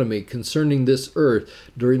economy concerning this earth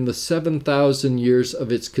during the 7,000 years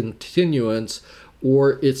of its continuance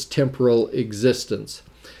or its temporal existence.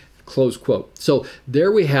 Close quote. So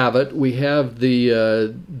there we have it. We have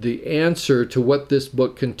the answer to what this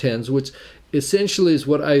book contains, which essentially is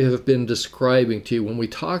what I have been describing to you. When we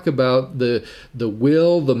talk about the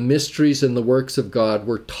will, the mysteries, and the works of God,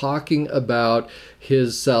 we're talking about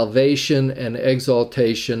his salvation and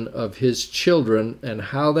exaltation of his children and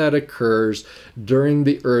how that occurs during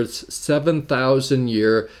the earth's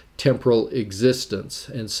 7,000-year temporal existence.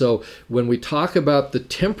 And so when we talk about the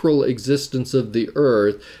temporal existence of the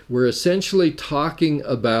earth, we're essentially talking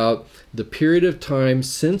about the period of time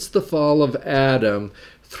since the fall of Adam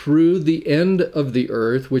through the end of the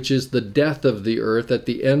earth, which is the death of the earth at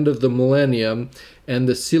the end of the millennium, and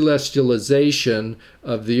the celestialization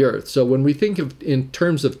of the earth. So when we think of in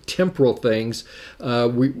terms of temporal things,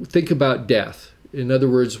 we think about death. In other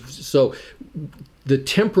words, so the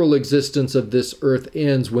temporal existence of this earth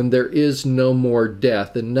ends when there is no more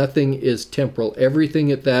death, and nothing is temporal. Everything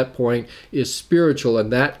at that point is spiritual,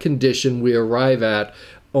 and that condition we arrive at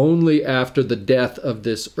only after the death of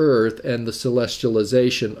this earth and the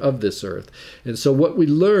celestialization of this earth. And so what we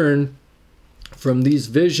learn from these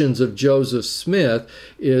visions of Joseph Smith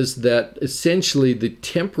is that essentially the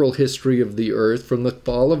temporal history of the earth from the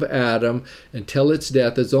fall of Adam until its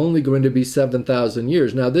death is only going to be 7,000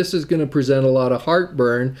 years. Now, this is going to present a lot of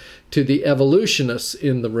heartburn to the evolutionists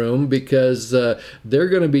in the room, because they're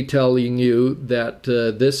going to be telling you that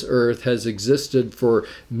this earth has existed for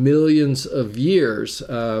millions of years.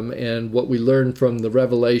 And what we learn from the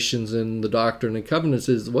revelations in the Doctrine and Covenants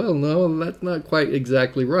is, well, no, that's not quite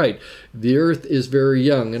exactly right. The earth is very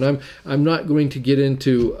young. And I'm not going to get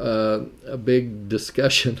into a big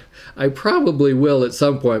discussion. I probably will at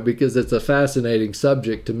some point, because it's a fascinating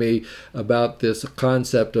subject to me about this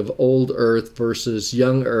concept of old earth versus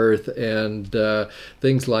young earth and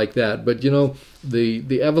things like that. But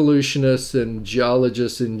the evolutionists and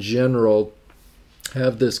geologists in general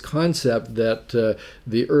have this concept that the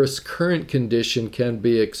Earth's current condition can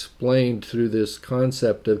be explained through this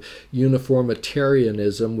concept of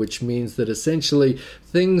uniformitarianism, which means that essentially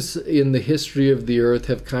things in the history of the Earth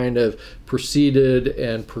have kind of proceeded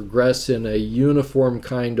and progressed in a uniform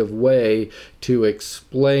kind of way to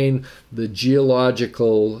explain the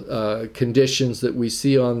geological conditions that we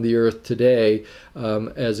see on the Earth today,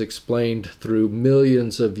 as explained through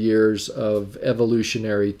millions of years of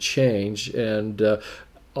evolutionary change. And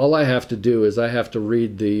all I have to do is I have to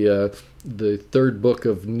read the third book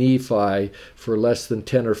of Nephi for less than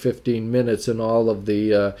 10 or 15 minutes, and all of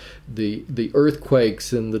the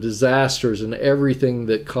earthquakes and the disasters and everything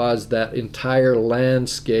that caused that entire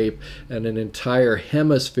landscape and an entire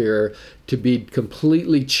hemisphere to be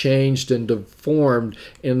completely changed and deformed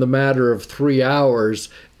in the matter of 3 hours.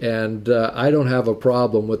 And I don't have a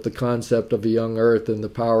problem with the concept of a young earth and the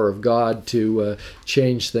power of God to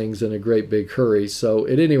change things in a great big hurry. So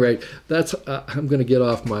at any rate, that's I'm going to get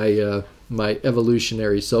off my my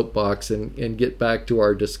evolutionary soapbox and get back to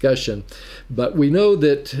our discussion. But we know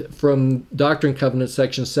that from Doctrine and Covenants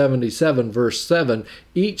section 77, verse 7,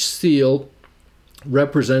 each seal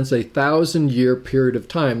represents a 1,000-year period of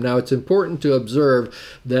time. Now, it's important to observe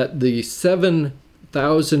that the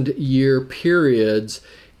 7,000-year periods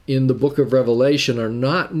in the book of Revelation are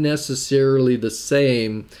not necessarily the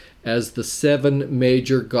same as the 7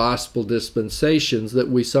 major gospel dispensations that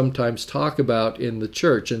we sometimes talk about in the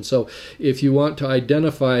church. And so if you want to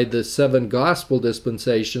identify the 7 gospel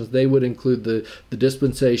dispensations, they would include the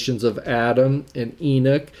dispensations of Adam and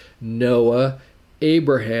Enoch, Noah,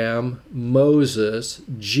 Abraham, Moses,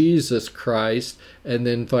 Jesus Christ, and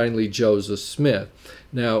then finally Joseph Smith.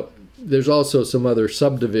 Now, there's also some other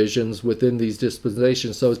subdivisions within these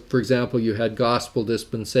dispensations. So, for example, you had gospel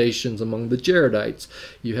dispensations among the Jaredites.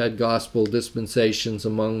 You had gospel dispensations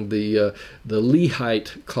among the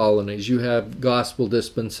Lehite colonies. You have gospel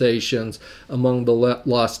dispensations among the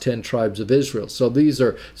lost 10 tribes of Israel. So these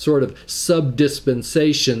are sort of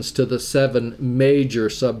sub-dispensations to the 7 major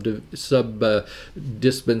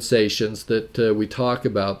sub-dispensations that we talk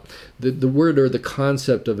about. The word or the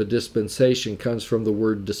concept of a dispensation comes from the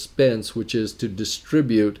word dispense, which is to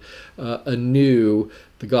distribute anew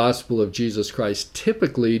the gospel of Jesus Christ,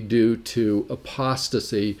 typically due to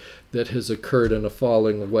apostasy that has occurred and a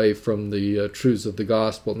falling away from the truths of the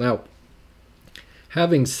gospel. Now,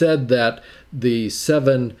 having said that, the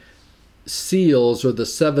 7 seals, or the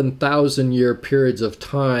 7,000-year periods of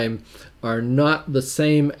time, are not the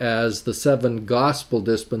same as the 7 gospel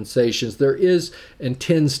dispensations. There is and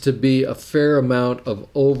tends to be a fair amount of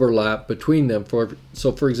overlap between them.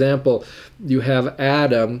 So, for example, you have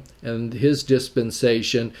Adam and his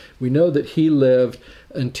dispensation. We know that he lived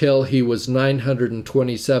until he was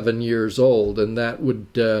 927 years old, and that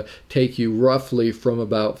would take you roughly from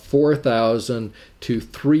about 4,000 to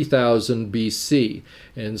 3,000 BC.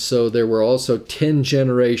 And so there were also 10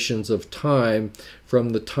 generations of time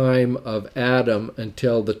from the time of Adam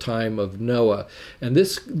until the time of Noah. And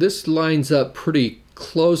this lines up pretty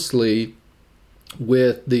closely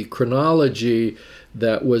with the chronology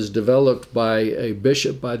that was developed by a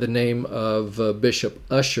bishop by the name of Bishop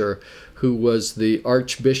Ussher, who was the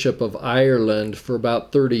Archbishop of Ireland for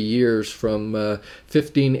about 30 years, from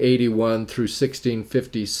 1581 through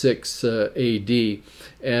 1656 AD.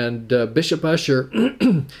 And Bishop Ussher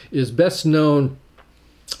is best known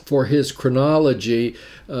for his chronology,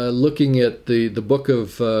 looking at the book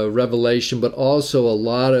of Revelation, but also a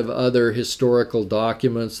lot of other historical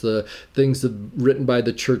documents, the things written by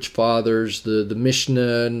the church fathers, the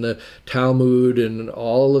Mishnah and the Talmud, and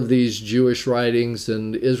all of these Jewish writings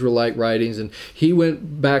and Israelite writings. And he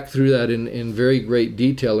went back through that in very great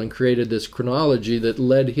detail and created this chronology that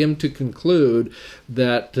led him to conclude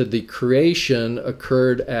that the creation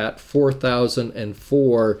occurred at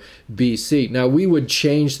 4004 BC. Now, we would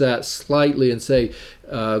change that slightly and say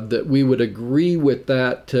that we would agree with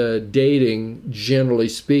that dating, generally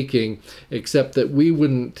speaking, except that we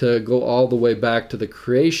wouldn't go all the way back to the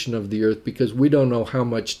creation of the earth, because we don't know how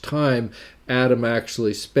much time Adam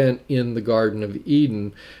actually spent in the Garden of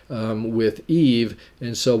Eden with Eve.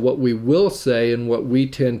 And so what we will say, and what we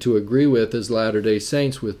tend to agree with as Latter-day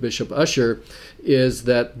Saints with Bishop Ussher, is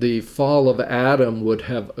that the fall of Adam would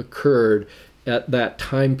have occurred at that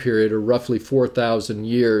time period, or roughly 4,000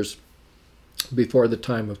 years before the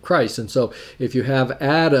time of Christ. And so if you have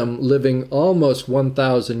Adam living almost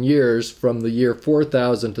 1,000 years from the year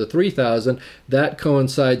 4,000 to 3,000, that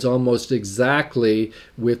coincides almost exactly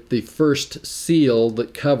with the first seal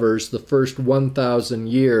that covers the first 1,000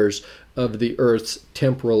 years of the Earth's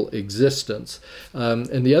temporal existence.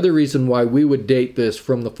 And the other reason why we would date this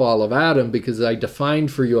from the fall of Adam, because I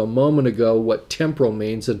defined for you a moment ago what temporal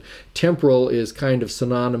means, and temporal is kind of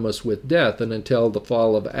synonymous with death. And until the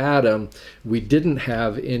fall of Adam, we didn't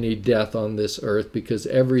have any death on this earth, because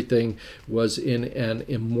everything was in an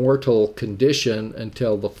immortal condition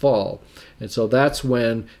until the fall. And so that's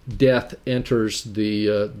when death enters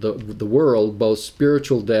the world, both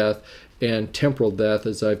spiritual death and temporal death,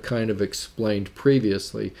 as I've kind of explained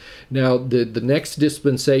previously. Now, the next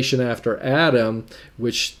dispensation after Adam,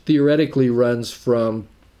 which theoretically runs from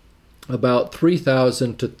about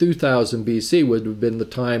 3,000 to 2,000 BC, would have been the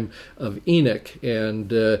time of Enoch.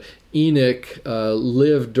 And Enoch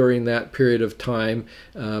lived during that period of time.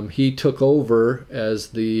 He took over as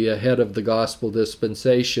the head of the gospel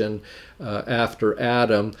dispensation after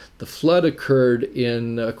Adam. The flood occurred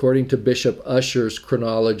according to Bishop Ussher's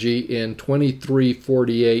chronology, in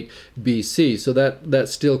 2348 BC. So that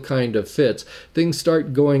still kind of fits. Things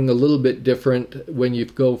start going a little bit different when you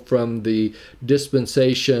go from the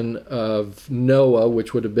dispensation of Noah,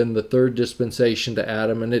 which would have been the third dispensation, to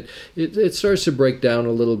Adam, and it starts to break down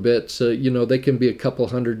a little bit. So, they can be a couple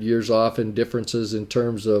hundred years off in differences in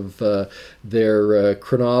terms of their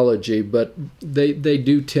chronology, but they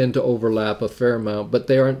do tend to overlap a fair amount, but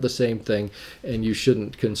they aren't the same thing, and you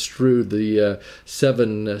shouldn't construe the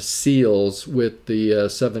 7 seals with the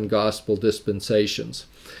 7 gospel dispensations.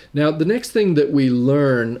 Now, the next thing that we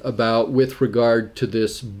learn about with regard to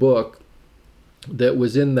this book that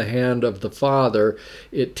was in the hand of the Father,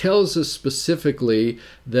 it tells us specifically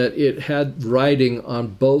that it had writing on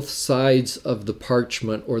both sides of the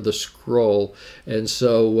parchment or the scroll. And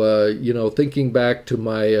so, thinking back to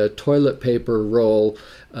my toilet paper roll,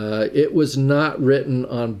 it was not written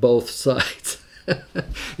on both sides.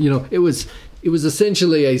 It was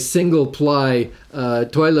essentially a single-ply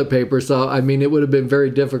toilet paper, so, it would have been very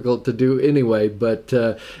difficult to do anyway. But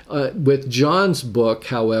with John's book,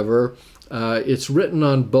 however, it's written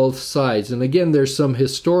on both sides. And again, there's some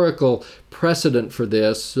historical precedent for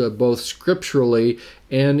this, both scripturally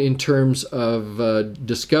and in terms of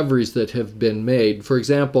discoveries that have been made. For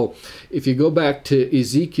example, if you go back to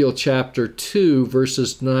Ezekiel chapter 2,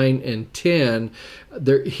 verses 9 and 10,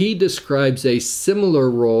 he describes a similar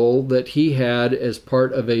role that he had as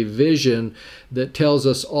part of a vision that tells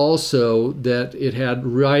us also that it had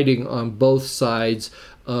writing on both sides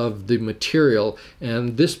of the material.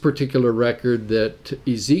 And this particular record that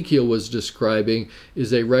Ezekiel was describing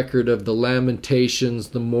is a record of the lamentations,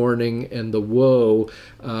 the mourning, and the woe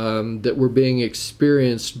that were being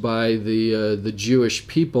experienced by the Jewish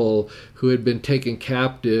people who had been taken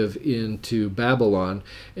captive into Babylon.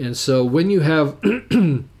 And so when you have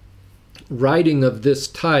writing of this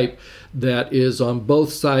type that is on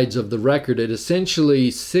both sides of the record, it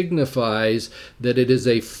essentially signifies that it is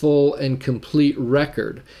a full and complete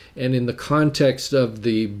record. And in the context of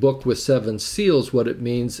the book with 7 seals, what it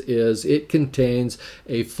means is it contains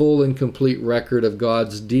a full and complete record of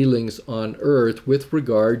God's dealings on earth with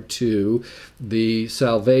regard to the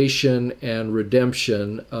salvation and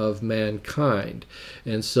redemption of mankind.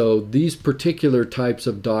 And so these particular types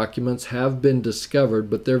of documents have been discovered,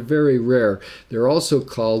 but they're very rare. They're also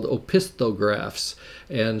called opisthographs.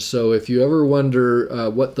 And so if you ever wonder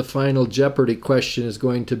what the final Jeopardy question is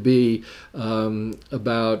going to be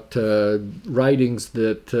about writings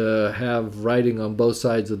that have writing on both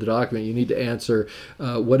sides of the document, you need to answer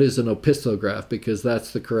what is an opistograph, because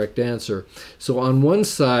that's the correct answer. So on one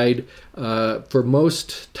side, for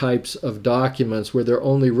most types of documents where they're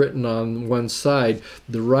only written on one side,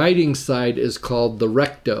 the writing side is called the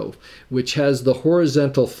recto, which has the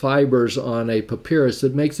horizontal fibers on a papyrus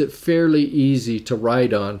that makes it fairly easy to write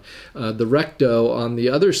on. The recto on the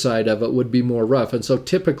other side of it would be more rough, and so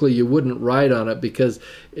typically you wouldn't write on it because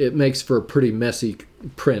it makes for a pretty messy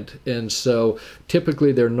print. And so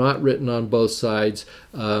typically they're not written on both sides,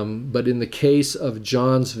 but in the case of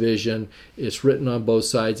John's vision, it's written on both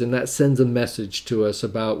sides, and that sends a message to us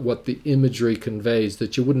about what the imagery conveys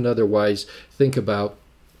that you wouldn't otherwise think about.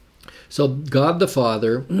 So God the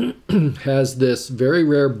Father has this very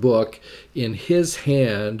rare book in his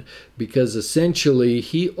hand because essentially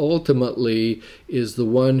he ultimately is the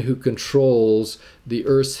one who controls the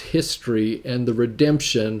earth's history and the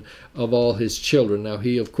redemption of all his children. Now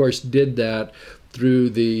he of course did that through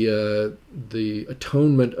the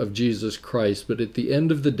atonement of Jesus Christ, but at the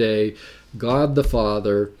end of the day, God the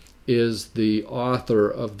Father is the author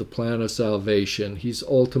of the plan of salvation. He's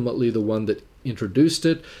ultimately the one that introduced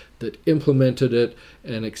it, that implemented it,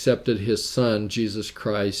 and accepted his Son, Jesus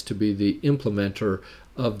Christ, to be the implementer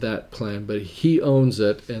of that plan. But he owns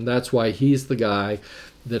it, and that's why he's the guy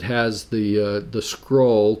that has the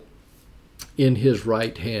scroll in his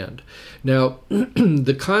right hand. Now,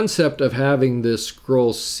 the concept of having this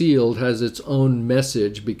scroll sealed has its own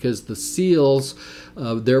message, because the seals,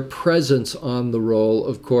 their presence on the roll,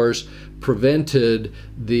 of course, prevented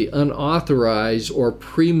the unauthorized or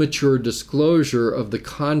premature disclosure of the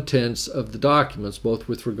contents of the documents, both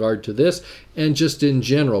with regard to this and just in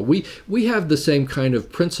general. We have the same kind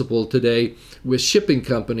of principle today with shipping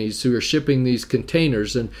companies who are shipping these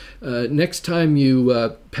containers. And next time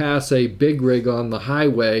you pass a big rig on the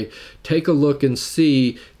highway, take a look and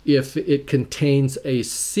see if it contains a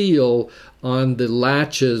seal on the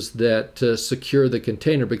latches that secure the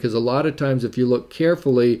container, because a lot of times if you look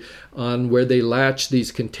carefully on where they latch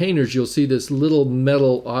these containers, you'll see this little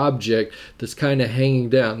metal object that's kind of hanging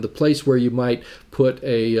down. The place where you might put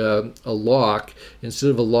a lock, instead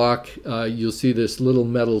of a lock, you'll see this little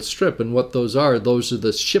metal strip, and what those are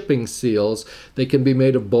the shipping seals. They can be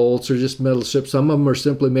made of bolts or just metal strips. Some of them are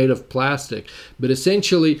simply made of plastic, but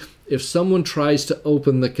essentially if someone tries to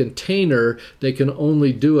open the container, they can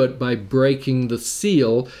only do it by breaking the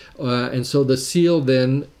seal. And so the seal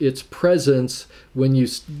then, its presence when you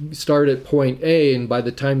start at point A and by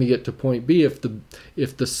the time you get to point B, if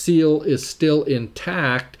the seal is still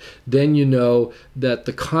intact, then you know that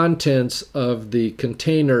the contents of the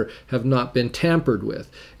container have not been tampered with.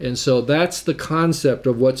 And so that's the concept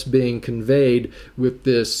of what's being conveyed with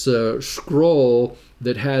this scroll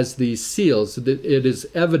that has these seals. It is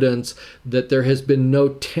evidence that there has been no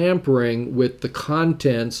tampering with the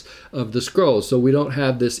contents of the scroll. So we don't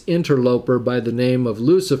have this interloper by the name of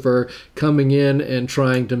Lucifer coming in and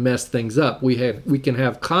trying to mess things up. We can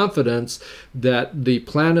have confidence that the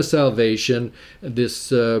plan of salvation,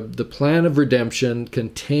 the plan of redemption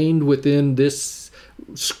contained within this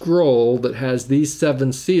scroll that has these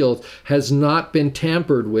 7 seals has not been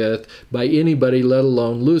tampered with by anybody, let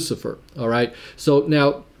alone Lucifer. All right. So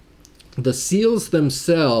now the seals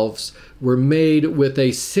themselves were made with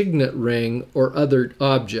a signet ring or other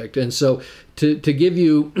object. And so to give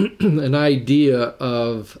you an idea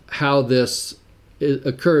of how this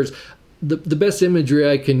occurs, the best imagery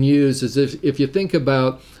I can use is if you think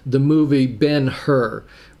about the movie Ben-Hur,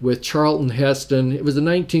 with Charlton Heston. It was a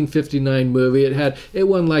 1959 movie. It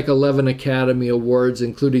won like 11 Academy Awards,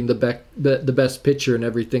 including the Best Picture and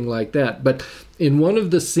everything like that. But in one of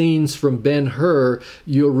the scenes from Ben-Hur,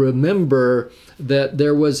 you'll remember that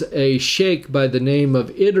there was a sheikh by the name of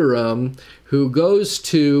Iterum who goes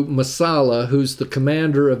to Masala, who's the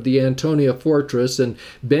commander of the Antonia fortress, and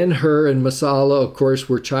Ben-Hur and Masala, of course,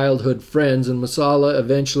 were childhood friends, and Masala,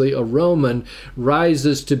 eventually a Roman,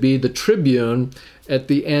 rises to be the tribune at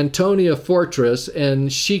the Antonia fortress,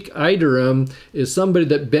 and Sheikh Iterum is somebody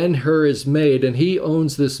that Ben-Hur has made, and he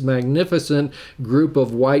owns this magnificent group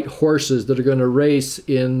of white horses that are going to race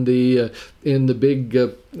in the big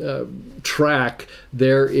track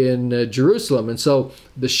there in Jerusalem. And so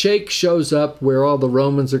the sheikh shows up where all the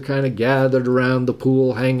Romans are kind of gathered around the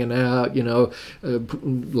pool, hanging out,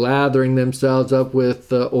 lathering themselves up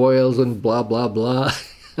with oils and blah, blah, blah.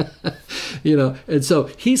 And so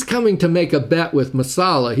he's coming to make a bet with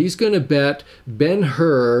Masala. He's going to bet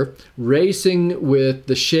Ben-Hur racing with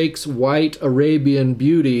the Sheikh's white Arabian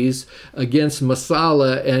beauties against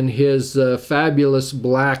Masala and his fabulous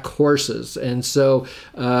black horses. And so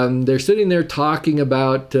they're sitting there talking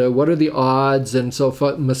about what are the odds. And so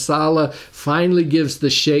Masala finally gives the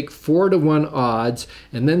Sheikh 4-1 odds.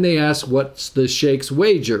 And then they ask, what's the Sheikh's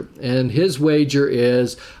wager? And his wager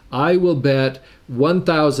is, I will bet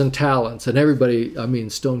 1,000 talents. And everybody,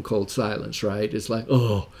 stone cold silence, right? It's like,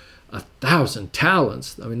 1,000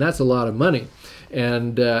 talents. That's a lot of money.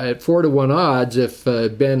 And at 4-1 odds, if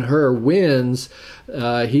Ben-Hur wins,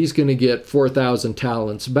 he's going to get 4,000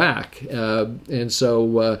 talents back. And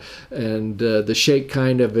so the sheikh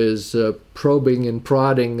kind of is probing and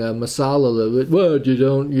prodding Masala a little bit. What,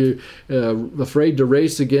 you're afraid to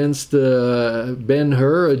race against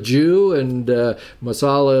Ben-Hur, a Jew? And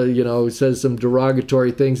Masala, says some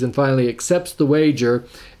derogatory things and finally accepts the wager.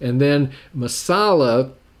 And then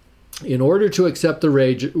Masala, in order to accept the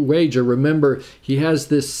wager, remember, he has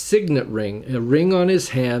this signet ring, a ring on his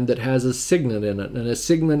hand that has a signet in it. And a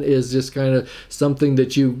signet is just kind of something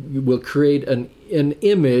that you will create an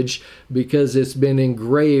image because it's been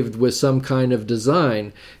engraved with some kind of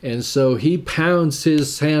design. And so he pounds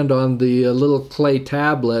his hand on the little clay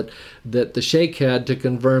tablet that the sheikh had to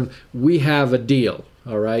confirm, we have a deal.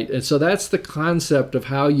 All right. And so that's the concept of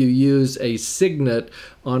how you use a signet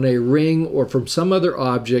on a ring or from some other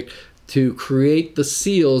object to create the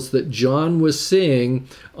seals that John was seeing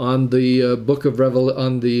on the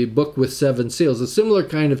on the book with 7 seals. A similar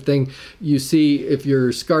kind of thing you see if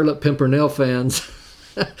you're Scarlet Pimpernel fans.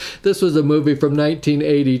 This was a movie from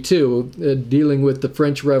 1982 dealing with the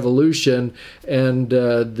French Revolution and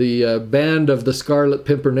the band of the Scarlet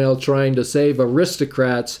Pimpernel trying to save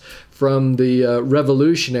aristocrats from the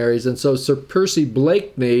revolutionaries. And so Sir Percy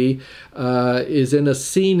Blakeney is in a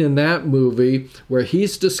scene in that movie where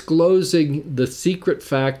he's disclosing the secret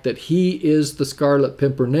fact that he is the Scarlet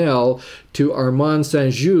Pimpernel to Armand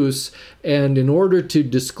St-Just. And in order to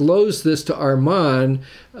disclose this to Armand,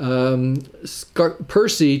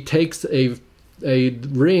 Percy takes a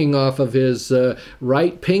ring off of his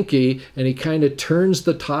right pinky, and he kind of turns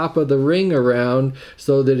the top of the ring around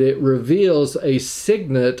so that it reveals a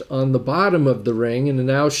signet on the bottom of the ring, and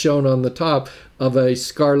now shown on the top of a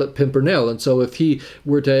Scarlet Pimpernel. And so if he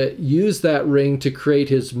were to use that ring to create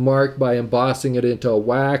his mark by embossing it into a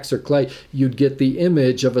wax or clay, you'd get the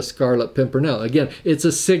image of a Scarlet Pimpernel. Again, it's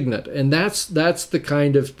a signet, and that's the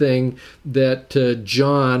kind of thing that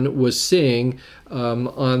John was seeing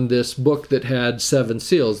on this book that had 7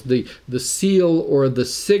 seals. The seal or the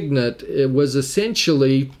signet, it was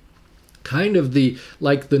essentially kind of the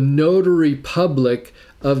notary public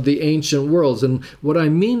of the ancient worlds. And what I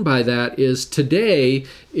mean by that is today,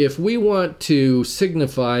 if we want to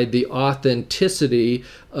signify the authenticity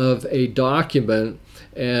of a document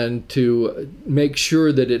and to make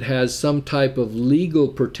sure that it has some type of legal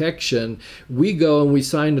protection, we go and we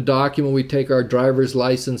sign a document, we take our driver's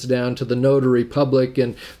license down to the notary public,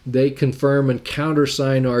 and they confirm and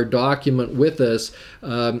countersign our document with us,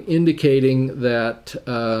 indicating that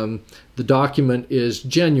the document is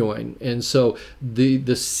genuine. And so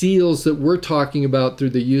the seals that we're talking about through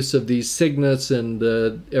the use of these signets and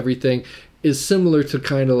everything is similar to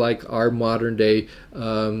kind of like our modern day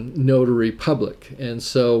notary public. And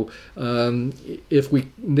so if we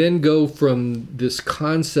then go from this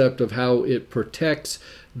concept of how it protects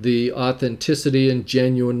the authenticity and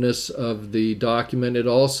genuineness of the document, it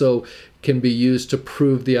also can be used to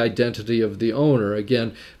prove the identity of the owner.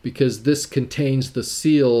 Again, because this contains the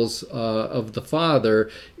seals of the Father,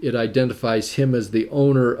 it identifies him as the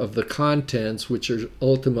owner of the contents, which are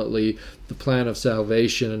ultimately the plan of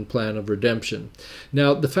salvation and plan of redemption.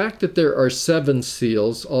 Now, the fact that there are 7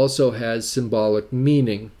 seals also has symbolic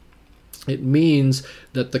meaning. It means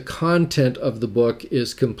that the content of the book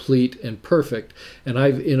is complete and perfect. And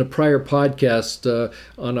in a prior podcast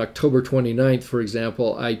on October 29th, for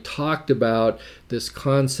example, I talked about this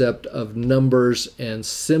concept of numbers and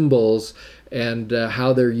symbols and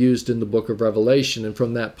how they're used in the book of Revelation. And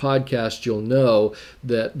from that podcast, you'll know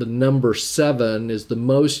that the number 7 is the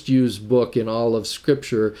most used book in all of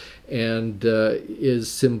Scripture and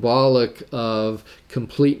is symbolic of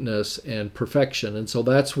completeness and perfection. And so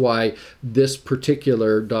that's why this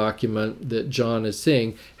particular document that John is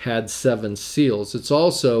seeing had 7 seals. It's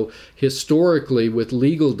also historically with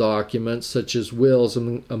legal documents such as wills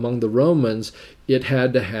among the Romans, it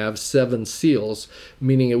had to have 7 seals,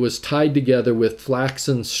 meaning it was tied together with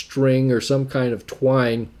flaxen string or some kind of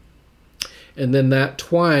twine. And then that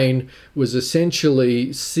twine was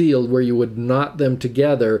essentially sealed where you would knot them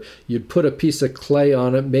together. You'd put a piece of clay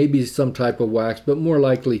on it, maybe some type of wax, but more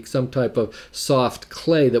likely some type of soft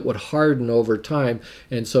clay that would harden over time.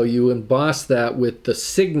 And so you emboss that with the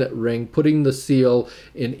signet ring, putting the seal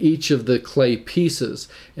in each of the clay pieces.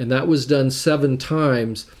 And that was done 7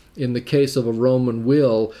 times in the case of a Roman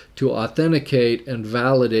will to authenticate and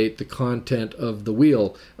validate the content of the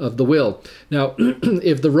will. Now,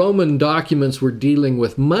 if the Roman documents were dealing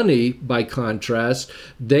with money, by contrast,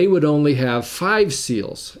 they would only have 5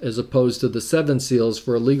 seals as opposed to the 7 seals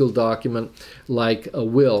for a legal document like a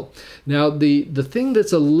will. Now, the thing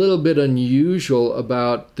that's a little bit unusual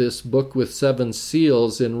about this book with 7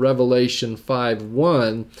 seals in Revelation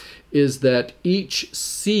 5:1 is that each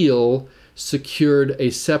seal secured a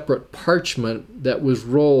separate parchment that was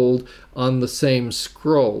rolled on the same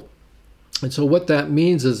scroll. And so what that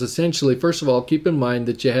means is essentially, first of all, keep in mind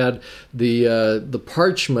that you had the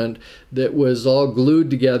parchment that was all glued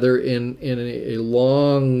together in a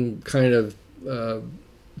long kind of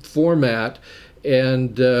format,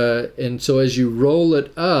 and so as you roll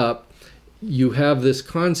it up, you have this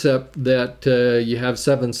concept that you have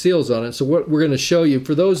 7 seals on it. So what we're going to show you,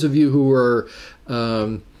 for those of you who are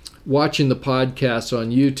watching the podcast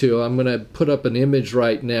on YouTube, I'm going to put up an image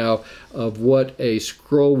right now of what a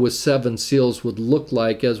scroll with 7 seals would look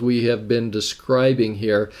like as we have been describing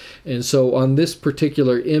here. And so on this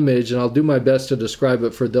particular image, and I'll do my best to describe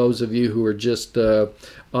it for those of you who are just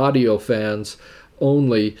audio fans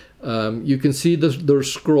only, you can see the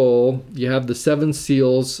scroll. You have the 7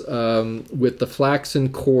 seals with the flaxen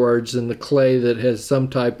cords and the clay that has some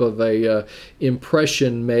type of a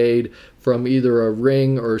impression made from either a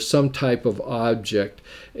ring or some type of object.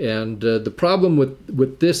 And the problem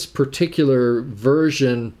with this particular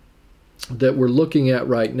version that we're looking at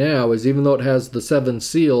right now is, even though it has the 7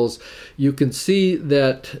 seals, you can see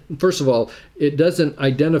that, first of all, it doesn't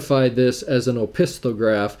identify this as an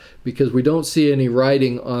opistograph because we don't see any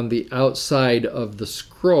writing on the outside of the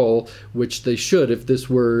scroll, which they should if this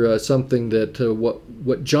were something that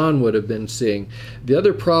what John would have been seeing. The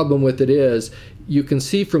other problem with it is, you can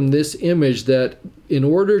see from this image that in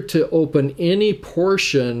order to open any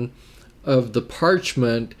portion of the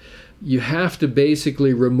parchment, you have to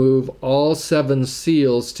basically remove all 7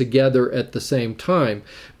 seals together at the same time.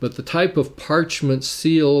 But the type of parchment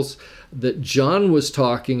seals that John was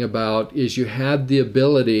talking about is you had the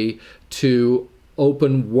ability to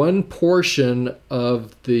open one portion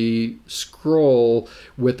of the scroll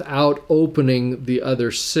without opening the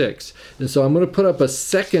other 6. And so I'm going to put up a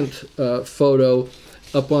second photo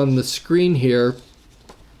up on the screen here.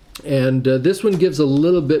 And this one gives a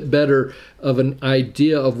little bit better of an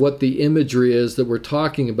idea of what the imagery is that we're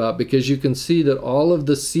talking about, because you can see that all of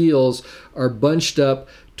the seals are bunched up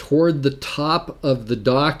toward the top of the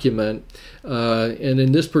document. And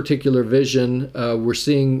in this particular vision, we're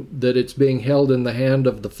seeing that it's being held in the hand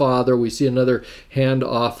of the Father. We see another hand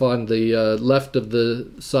off on the left of the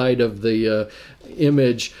side of the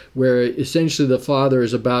image, where essentially the Father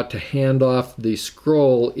is about to hand off the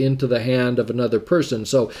scroll into the hand of another person.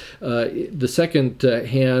 So the second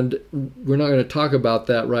hand we're not going to talk about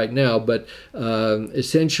that right now, but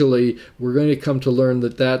essentially we're going to come to learn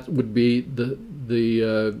that that would be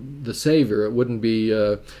the Savior. It wouldn't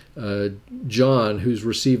be John who's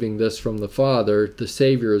receiving this from the Father. The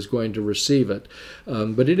Savior is going to receive it.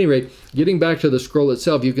 But at any rate, getting back to the scroll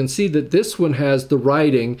itself, you can see that this one has the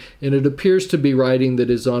writing, and it appears to be writing that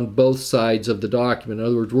is on both sides of the document. In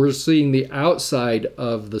other words, we're seeing the outside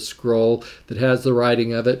of the scroll that has the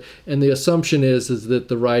writing of it, and the assumption is that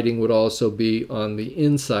the writing would also be on the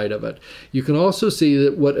inside of it. You can also see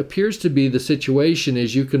that what appears to be the situation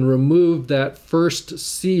is you can remove that first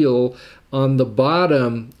seal on the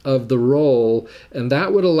bottom of the roll, and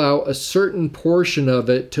that would allow a certain portion of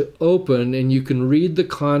it to open, and you can read the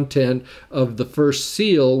content of the first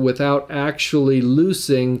seal without actually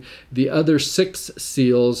loosing the other 6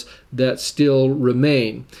 seals that still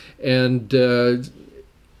remain. And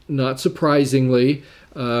not surprisingly,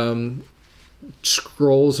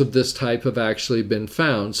 scrolls of this type have actually been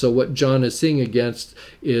found. So what John is seeing against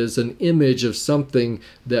is an image of something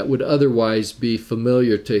that would otherwise be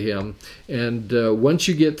familiar to him. And once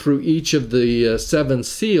you get through each of the 7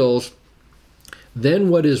 seals, then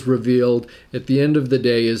what is revealed at the end of the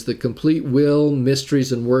day is the complete will,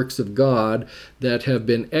 mysteries, and works of God that have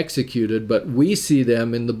been executed, but we see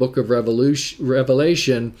them in the book of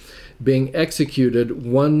Revelation being executed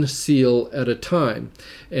one seal at a time.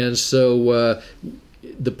 And so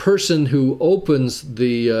the person who opens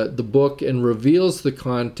the book and reveals the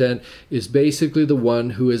content is basically the one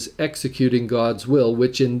who is executing God's will,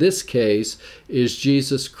 which in this case is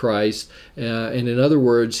Jesus Christ. And in other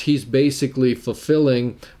words, he's basically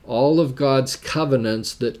fulfilling all of God's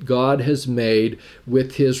covenants that God has made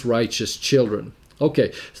with his righteous children.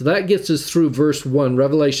 Okay, so that gets us through verse 1,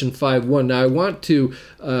 Revelation 5:1. Now I want to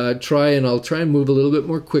I'll try and move a little bit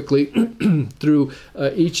more quickly through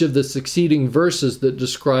each of the succeeding verses that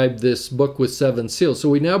describe this book with 7 seals. So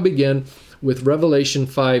we now begin with Revelation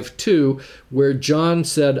 5:2, where John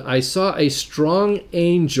said, "I saw a strong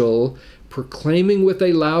angel proclaiming with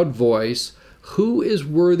a loud voice, 'Who is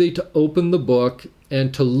worthy to open the book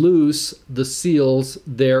and to loose the seals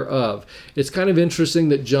thereof?'" It's kind of interesting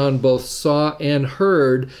that John both saw and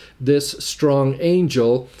heard this strong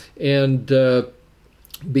angel, and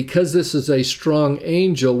because this is a strong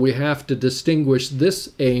angel, we have to distinguish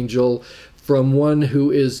this angel from one who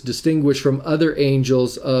is distinguished from other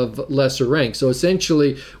angels of lesser rank. So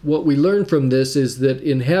essentially what we learn from this is that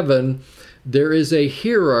in heaven there is a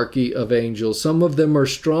hierarchy of angels. Some of them are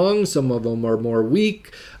strong, some of them are more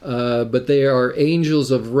weak, but they are angels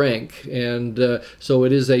of rank. And so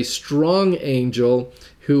it is a strong angel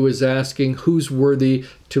who is asking who's worthy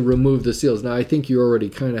to remove the seals. Now, I think you already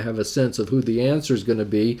kind of have a sense of who the answer is going to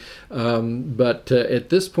be, but at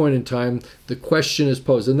this point in time, the question is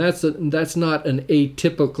posed. And that's not an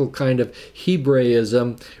atypical kind of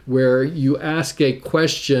Hebraism where you ask a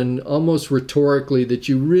question almost rhetorically that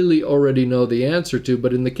you really already know the answer to.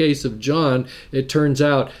 But in the case of John, it turns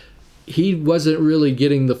out he wasn't really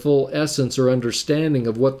getting the full essence or understanding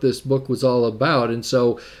of what this book was all about. And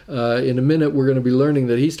so in a minute, we're going to be learning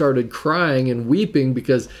that he started crying and weeping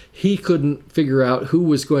because he couldn't figure out who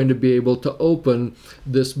was going to be able to open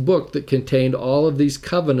this book that contained all of these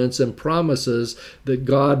covenants and promises that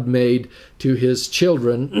God made to his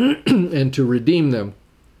children and to redeem them.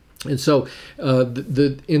 And so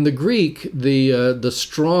in the Greek,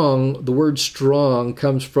 the word strong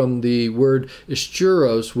comes from the word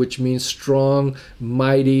isturos, which means strong,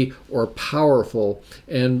 mighty, or powerful.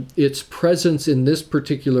 And its presence in this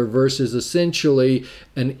particular verse is essentially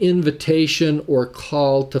an invitation or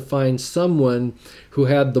call to find someone who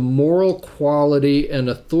had the moral quality and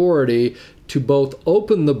authority to both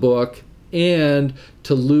open the book and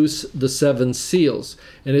to loose the 7 seals.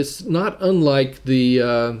 And it's not unlike the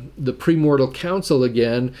premortal council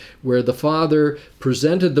again, where the Father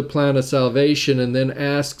presented the plan of salvation and then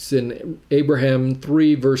asks in Abraham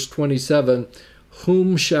 3 verse 27,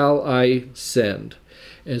 "Whom shall I send?"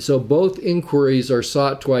 And so both inquiries are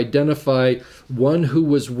sought to identify one who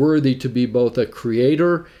was worthy to be both a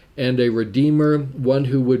creator and a redeemer, one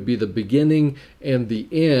who would be the beginning and the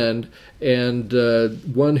end, and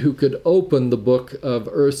one who could open the book of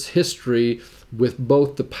Earth's history with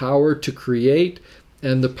both the power to create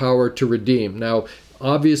and the power to redeem. Now,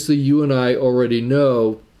 obviously, you and I already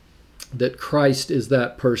know that Christ is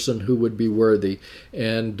that person who would be worthy.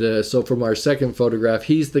 And so from our second photograph,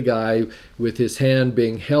 he's the guy with his hand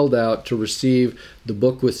being held out to receive the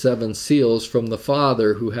book with 7 seals from the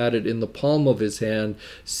Father, who had it in the palm of his hand,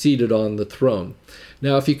 seated on the throne.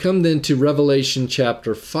 Now, if you come then to Revelation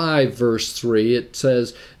chapter 5, verse 3, it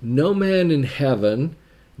says, "No man in heaven,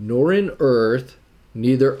 nor in earth,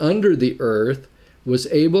 neither under the earth, was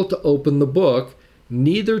able to open the book,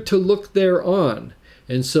 neither to look thereon.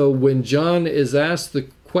 And so when John is asked the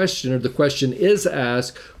question, or the question is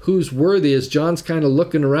asked, who's worthy, as John's kind of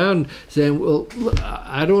looking around saying, well,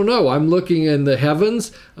 I don't know. I'm looking in the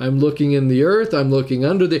heavens. I'm looking in the earth. I'm looking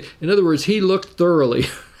under the... In other words, he looked thoroughly.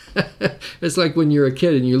 It's like when you're a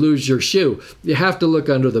kid and you lose your shoe. You have to look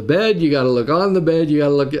under the bed. You got to look on the bed. You got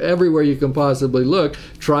to look everywhere you can possibly look,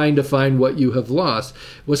 trying to find what you have lost.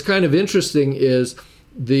 What's kind of interesting is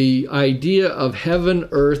the idea of heaven,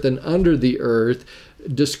 earth, and under the earth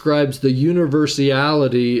describes the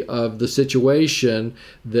universality of the situation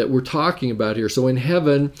that we're talking about here. So in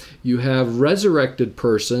heaven, you have resurrected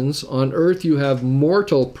persons. On earth, you have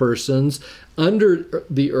mortal persons. Under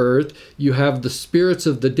the earth, you have the spirits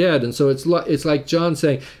of the dead. And so it's like John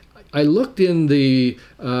saying, I looked in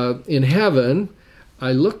heaven,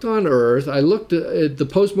 I looked on earth, I looked at the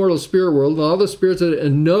post-mortal spirit world, and all the spirits,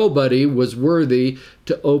 and nobody was worthy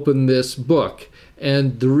to open this book.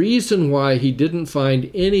 And the reason why he didn't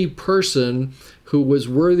find any person who was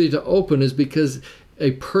worthy to open is because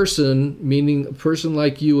a person, meaning a person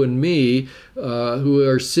like you and me, who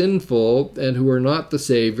are sinful and who are not the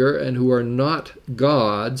Savior and who are not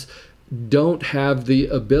gods, don't have the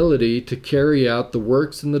ability to carry out the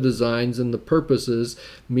works and the designs and the purposes,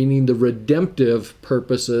 meaning the redemptive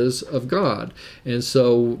purposes of God. And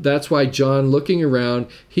so that's why John, looking around,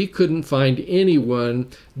 he couldn't find anyone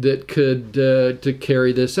that could to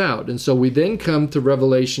carry this out. And so we then come to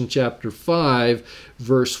Revelation chapter 5,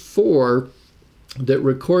 verse 4, that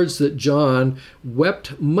records that John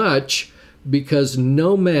wept much because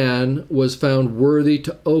no man was found worthy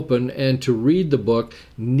to open and to read the book,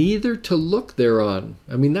 neither to look thereon.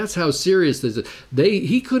 I mean, that's how serious this is.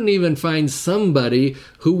 He couldn't even find somebody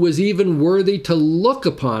who was even worthy to look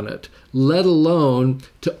upon it, let alone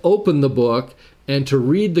to open the book and to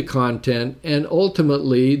read the content, and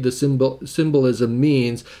ultimately the symbolism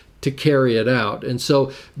means to carry it out. And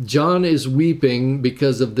so John is weeping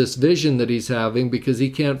because of this vision that he's having, because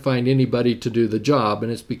he can't find anybody to do the job.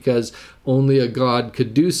 And it's because only a God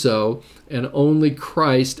could do so, and only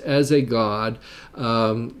Christ as a God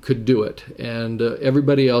could do it. And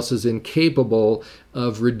everybody else is incapable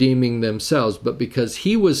of redeeming themselves. But because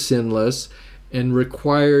he was sinless and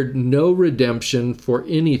required no redemption for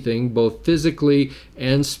anything, both physically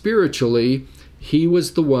and spiritually, he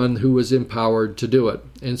was the one who was empowered to do it.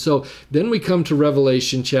 And so then we come to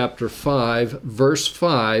Revelation chapter 5, verse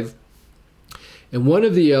 5. And one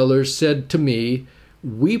of the elders said to me,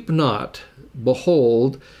 "Weep not.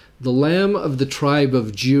 Behold, the Lamb of the tribe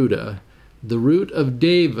of Judah, the root of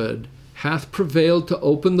David, hath prevailed to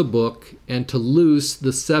open the book and to loose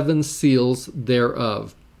the 7 seals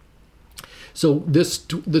thereof." So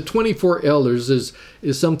the 24 elders is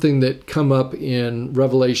something that come up in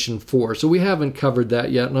Revelation 4. So we haven't covered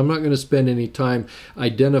that yet, and I'm not going to spend any time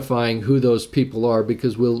identifying who those people are,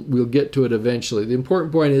 because we'll get to it eventually. The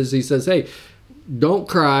important point is he says, hey, don't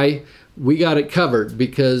cry. We got it covered,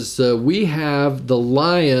 because we have the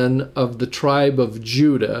Lion of the tribe of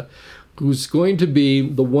Judah, who's going to be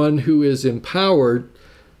the one who is empowered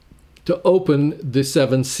to open the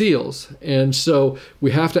 7 seals. And so we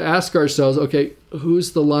have to ask ourselves, okay,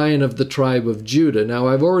 who's the Lion of the tribe of Judah? Now,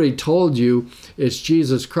 I've already told you it's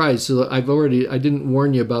Jesus Christ, so I didn't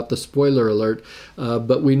warn you about the spoiler alert,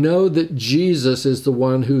 but we know that Jesus is the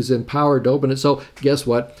one who's empowered to open it. So guess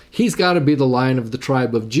what? He's got to be the Lion of the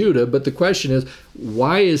tribe of Judah. But the question is,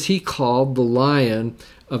 why is he called the Lion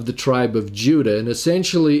of the tribe of Judah? And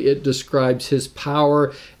essentially it describes his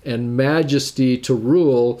power and majesty to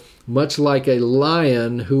rule, much like a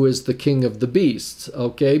lion who is the king of the beasts,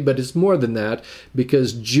 okay? But it's more than that,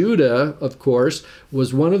 because Judah, of course,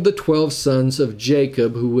 was one of the 12 sons of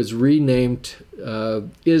Jacob, who was renamed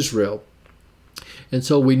Israel. And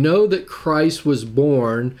so we know that Christ was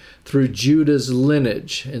born through Judah's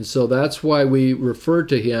lineage. And so that's why we refer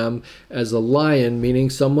to him as a lion, meaning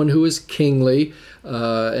someone who is kingly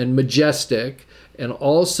and majestic, and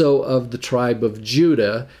also of the tribe of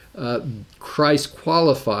Judah. Christ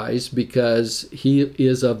qualifies because he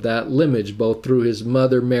is of that lineage, both through his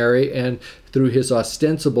mother Mary and through his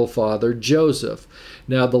ostensible father Joseph.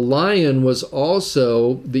 Now, the lion was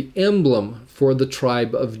also the emblem for the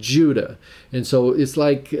tribe of Judah. And so it's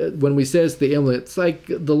like, when we say it's the emblem, it's like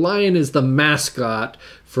the lion is the mascot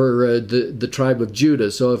for the tribe of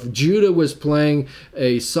Judah. So if Judah was playing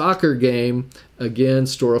a soccer game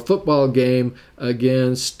against, or a football game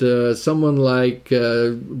against someone like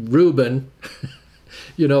Reuben,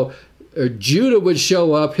 Judah would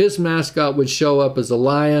show up, his mascot would show up as a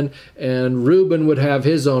lion, and Reuben would have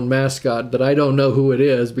his own mascot, but I don't know who it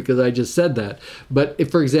is because I just said that. But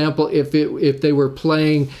if, for example, if they were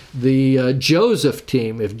playing the Joseph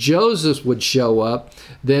team, if Joseph would show up,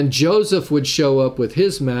 then Joseph would show up with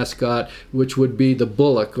his mascot, which would be the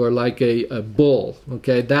bullock, or like a bull.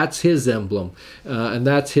 Okay, that's his emblem, and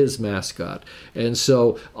that's his mascot. And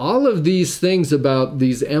so all of these things about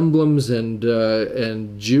these emblems and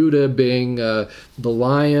Judah being the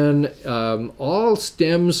lion, all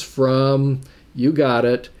stems from, you got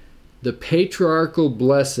it, the patriarchal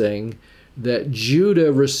blessing that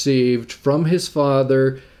Judah received from his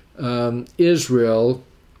father Israel,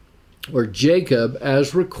 or Jacob,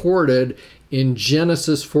 as recorded in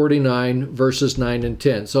Genesis 49, verses 9 and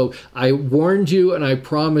 10. So I warned you and I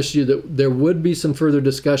promised you that there would be some further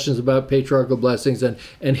discussions about patriarchal blessings,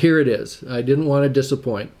 and here it is. I didn't want to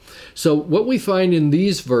disappoint. So what we find in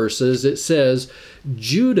these verses, it says,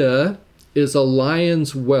 Judah is a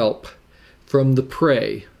lion's whelp from the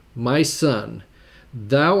prey, my son.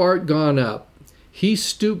 Thou art gone up. He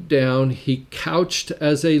stooped down, he couched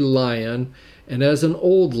as a lion, and as an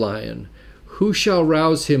old lion. Who shall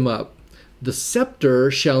rouse him up? The scepter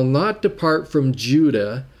shall not depart from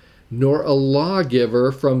Judah, nor a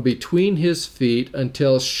lawgiver from between his feet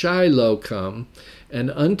until Shiloh come, and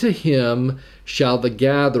unto him shall the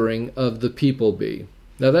gathering of the people be.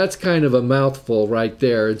 Now that's kind of a mouthful right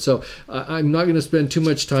there, and so I'm not going to spend too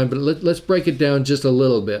much time, but let's break it down just a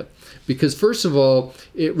little bit. Because first of all,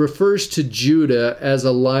 it refers to Judah as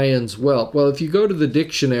a lion's whelp. Well, if you go to the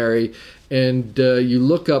dictionary and you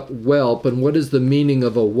look up whelp, and what is the meaning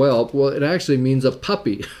of a whelp? Well, it actually means a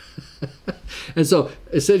puppy. And so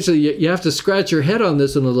essentially you have to scratch your head on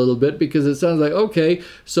this one a little bit, because it sounds like, okay,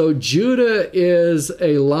 so Judah is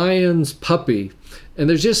a lion's puppy. And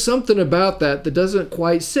there's just something about that doesn't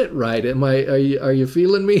quite sit right. Are you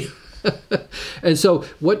feeling me? And so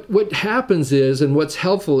what happens is, and what's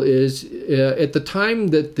helpful is, at the time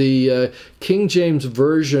that the King James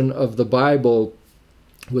Version of the Bible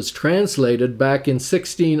was translated back in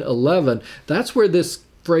 1611, that's where this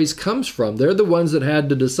phrase comes from. They're the ones that had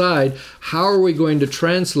to decide, how are we going to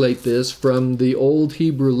translate this from the old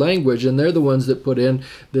Hebrew language, and they're the ones that put in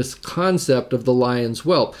this concept of the lion's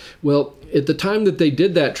whelp. Well, at the time that they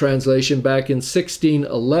did that translation back in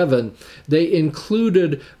 1611, they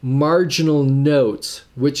included marginal notes,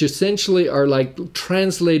 which essentially are like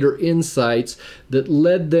translator insights that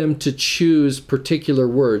led them to choose particular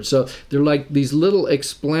words. So they're like these little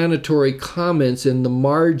explanatory comments in the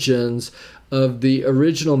margins of the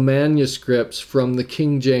original manuscripts from the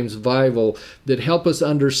King James Bible that help us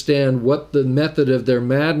understand what the method of their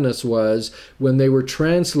madness was when they were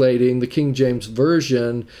translating the King James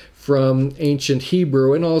Version from ancient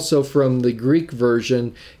Hebrew, and also from the Greek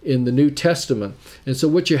version in the New Testament. And so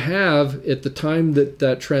what you have at the time that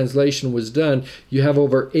that translation was done, you have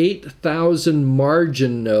over 8,000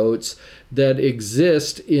 margin notes that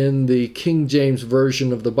exist in the King James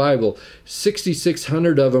Version of the Bible.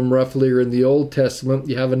 6,600 of them roughly are in the Old Testament.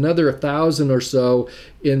 You have another 1,000 or so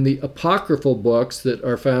in the apocryphal books that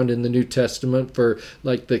are found in the New Testament for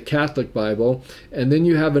like the Catholic Bible. And then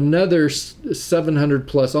you have another 700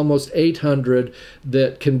 plus, almost 800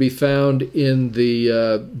 that can be found in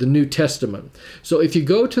the New Testament. So if you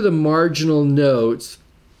go to the marginal notes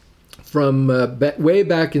from way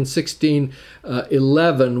back in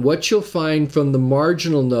 1611, what you'll find from the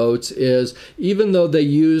marginal notes is, even though they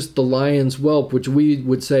used the lion's whelp, which we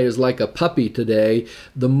would say is like a puppy today,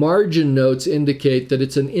 the margin notes indicate that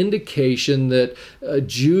it's an indication that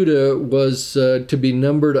Judah was to be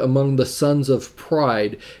numbered among the sons of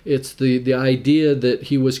pride. It's the idea that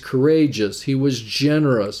he was courageous, he was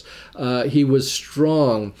generous, he was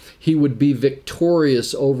strong, he would be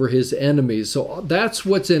victorious over his enemies. So that's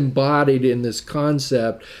what's embodied in this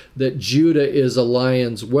concept that Judah is a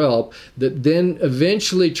lion's whelp, that then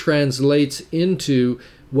eventually translates into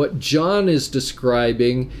what John is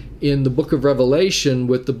describing in the book of Revelation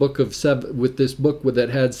with this book that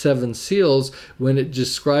had 7 seals, when it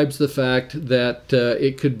describes the fact that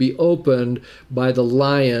it could be opened by the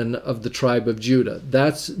lion of the tribe of Judah.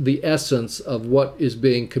 That's the essence of what is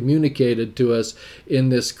being communicated to us in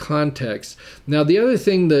this context. Now, the other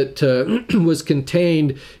thing that was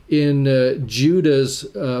contained in Judah's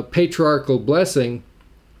patriarchal blessing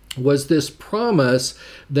was this promise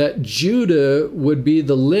that Judah would be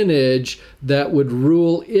the lineage that would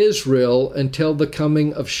rule Israel until the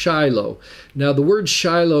coming of Shiloh. Now, the word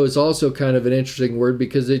Shiloh is also kind of an interesting word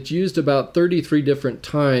because it's used about 33 different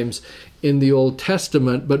times in the Old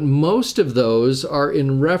Testament, but most of those are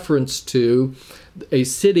in reference to a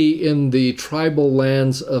city in the tribal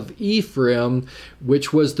lands of Ephraim,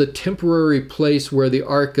 which was the temporary place where the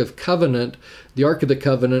Ark of the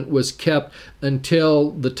Covenant was kept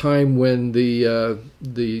until the time when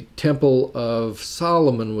the Temple of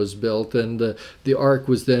Solomon was built, and the Ark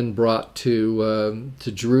was then brought to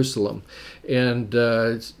Jerusalem. And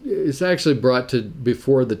it's actually brought to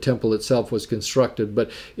before the temple itself was constructed,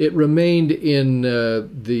 but it remained in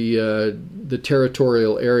the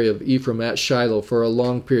territorial area of Ephraim at Shiloh for a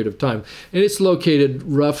long period of time. And it's located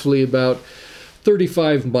roughly about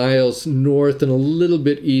 35 miles north and a little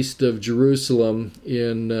bit east of Jerusalem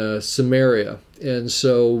in Samaria. And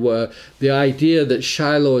so the idea that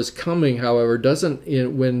Shiloh is coming, however,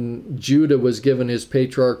 when Judah was given his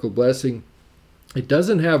patriarchal blessing, it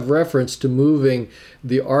doesn't have reference to moving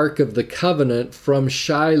the Ark of the Covenant from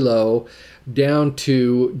Shiloh down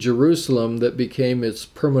to Jerusalem that became its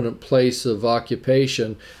permanent place of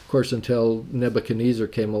occupation, of course, until Nebuchadnezzar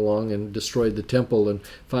came along and destroyed the temple in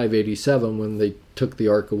 587 when they took the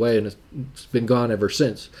Ark away, and it's been gone ever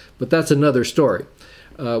since. But that's another story.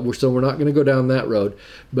 So we're not going to go down that road.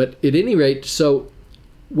 But at any rate, so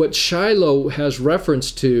what Shiloh has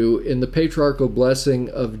reference to in the patriarchal blessing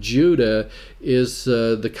of Judah is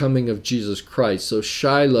the coming of Jesus Christ. So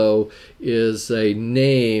Shiloh is a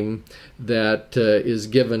name that is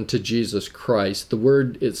given to Jesus Christ. The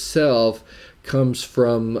word itself comes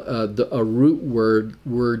from a root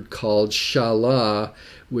word called shalah,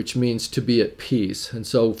 which means to be at peace. And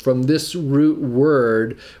so from this root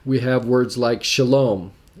word, we have words like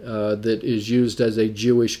shalom, that is used as a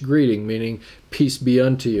Jewish greeting, meaning peace be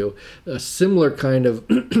unto you. A similar kind of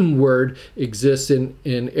word exists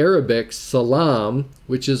in Arabic, salam,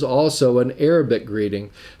 which is also an Arabic greeting.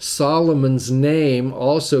 Solomon's name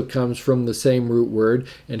also comes from the same root word,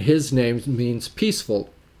 and his name means peaceful.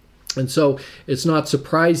 And so it's not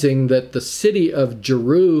surprising that the city of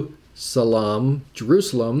Jerusalem,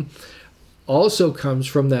 also comes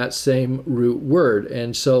from that same root word.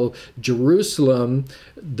 And so Jerusalem,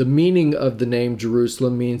 the meaning of the name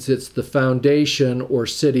Jerusalem means it's the foundation or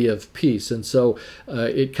city of peace. And so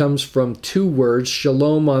it comes from two words,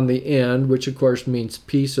 shalom on the end, which of course means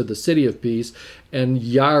peace or the city of peace, and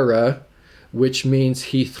yara, which means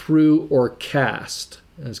he threw or cast.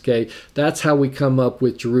 Okay, that's how we come up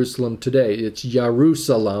with Jerusalem today. It's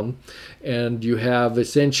Jerusalem, and you have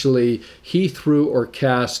essentially he threw or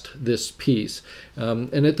cast this piece.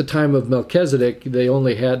 And at the time of Melchizedek, they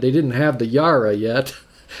didn't have the Yara yet.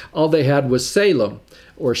 All they had was Salem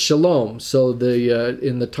or Shalom. So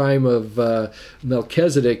in the time of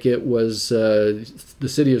Melchizedek, it was the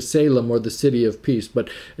city of Salem or the city of peace. But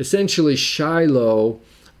essentially, Shiloh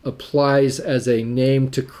applies as a name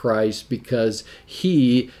to Christ because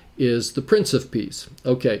he is the Prince of Peace.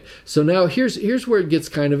 Okay, so now here's where it gets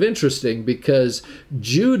kind of interesting, because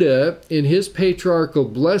Judah, in his patriarchal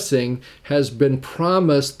blessing, has been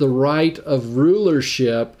promised the right of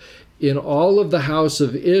rulership in all of the house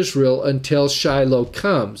of Israel until Shiloh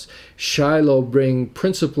comes. Shiloh being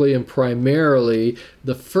principally and primarily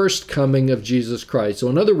the first coming of Jesus Christ. So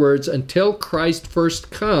in other words, until Christ first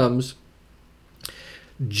comes,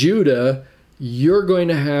 Judah, you're going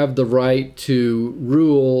to have the right to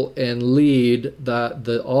rule and lead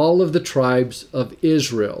all of the tribes of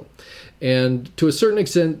Israel. And to a certain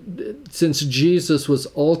extent, since Jesus was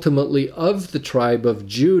ultimately of the tribe of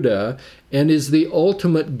Judah and is the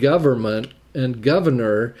ultimate government and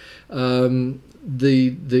governor,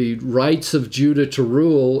 the rights of Judah to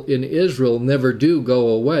rule in Israel never do go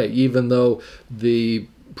away, even though the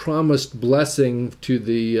promised blessing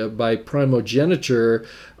by primogeniture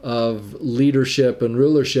of leadership and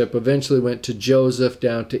rulership eventually went to Joseph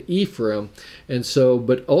down to Ephraim. And so,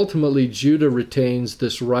 but ultimately Judah retains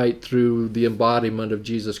this right through the embodiment of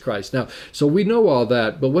Jesus Christ. Now, so we know all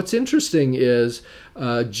that, but what's interesting is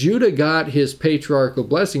Judah got his patriarchal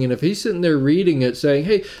blessing, and if he's sitting there reading it saying,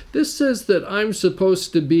 hey, this says that I'm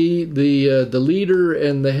supposed to be the leader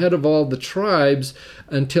and the head of all the tribes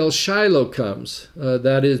until Shiloh comes,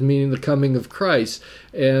 that is meaning the coming of Christ.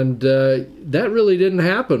 And that really didn't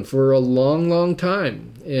happen for a long, long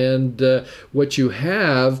time. And what you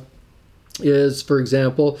have is, for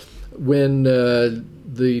example, when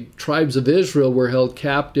the tribes of Israel were held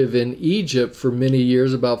captive in Egypt for many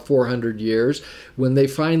years, about 400 years, when they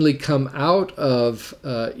finally come out of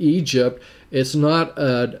Egypt, it's not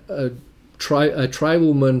a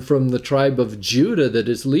tribalman from the tribe of Judah that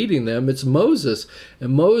is leading them, it's Moses.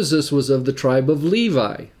 And Moses was of the tribe of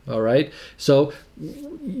Levi, all right? So,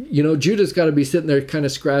 Judah's got to be sitting there kind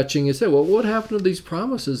of scratching his head. Well, what happened to these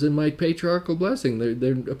promises in my patriarchal blessing?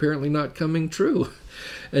 They're apparently not coming true.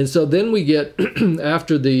 And so then we get,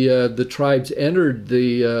 after the tribes entered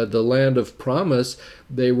the land of promise,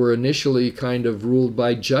 they were initially kind of ruled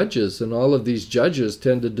by judges, and all of these judges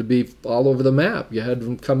tended to be all over the map. You had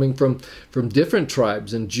them coming from different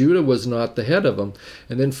tribes, and Judah was not the head of them.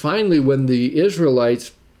 And then finally, when the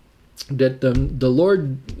Israelites, that the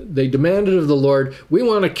Lord, they demanded of the Lord, we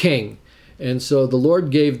want a king. And so the Lord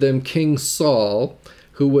gave them King Saul,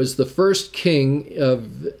 who was the first king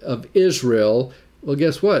of Israel. Well,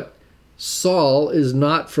 guess what? Saul is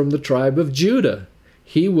not from the tribe of Judah.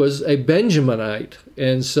 He was a Benjaminite.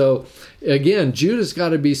 And so, again, Judah's got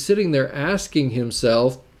to be sitting there asking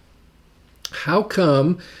himself, how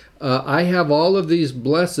come I have all of these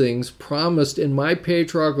blessings promised in my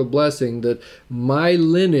patriarchal blessing that my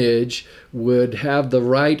lineage would have the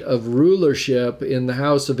right of rulership in the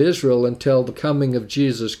house of Israel until the coming of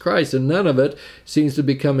Jesus Christ, and none of it seems to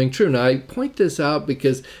be coming true. Now, I point this out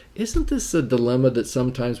because isn't this a dilemma that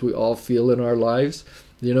sometimes we all feel in our lives?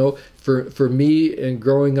 You know, for me, and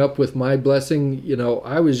growing up with my blessing, you know,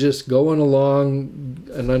 I was just going along,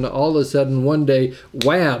 and then all of a sudden one day,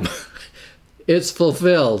 wham! It's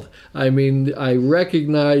fulfilled. I mean, I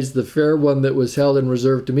recognized the fair one that was held and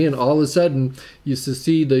reserved to me, and all of a sudden you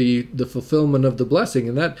see the fulfillment of the blessing.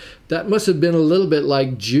 And that must have been a little bit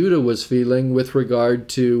like Judah was feeling with regard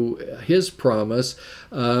to his promise.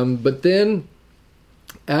 But then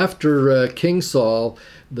after King Saul,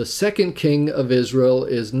 the second king of Israel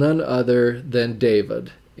is none other than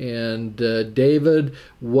David. And David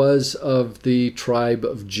was of the tribe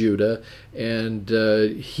of Judah, and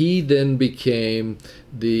he then became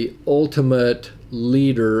the ultimate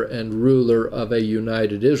leader and ruler of a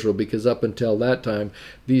united Israel, because up until that time,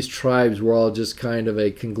 these tribes were all just kind of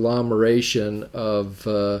a conglomeration of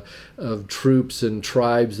troops and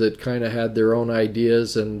tribes that kind of had their own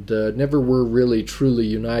ideas and never were really truly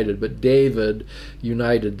united. But David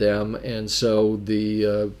united them, and so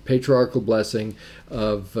the patriarchal blessing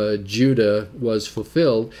of Judah was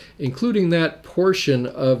fulfilled, including that portion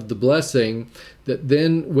of the blessing that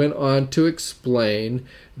then went on to explain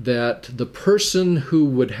that the person who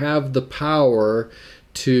would have the power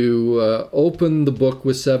to open the book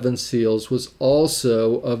with 7 seals was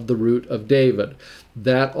also of the root of David.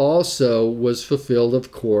 That also was fulfilled,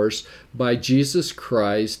 of course, by Jesus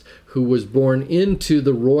Christ, who was born into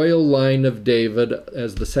the royal line of David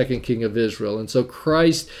as the second king of Israel. And so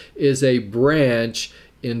Christ is a branch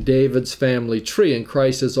in David's family tree, and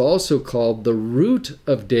Christ is also called the root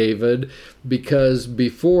of David because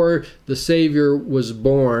before the Savior was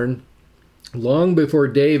born, long before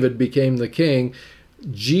David became the king,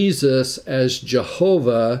 Jesus as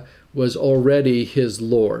Jehovah was already his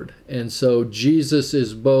Lord. And so Jesus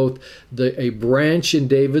is both a branch in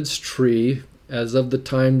David's tree as of the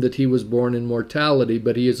time that he was born in mortality,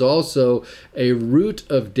 but he is also a root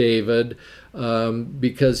of David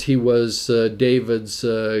because he was David's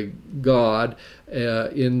God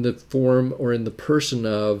in the form or in the person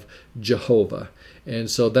of Jehovah. And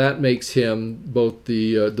so that makes him both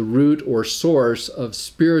the root or source of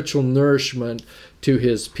spiritual nourishment to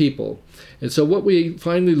his people. And so what we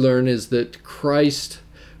finally learn is that Christ,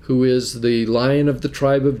 who is the Lion of the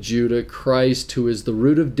tribe of Judah, Christ, who is the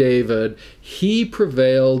root of David, he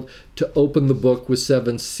prevailed to open the book with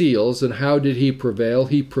 7 seals. And how did he prevail?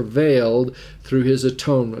 He prevailed through his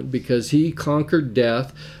atonement, because he conquered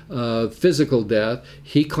death, physical death.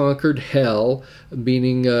 He conquered hell,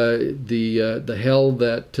 meaning the hell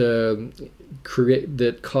that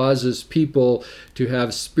causes people to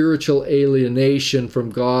have spiritual alienation from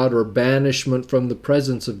God or banishment from the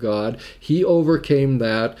presence of God. He overcame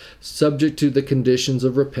that, subject to the conditions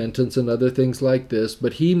of repentance and other things like this,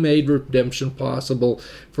 but he made redemption possible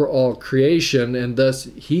for all creation, and thus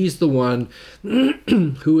he's the one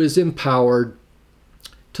who is empowered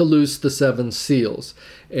to loose the 7 seals.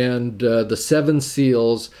 And the 7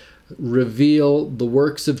 seals reveal the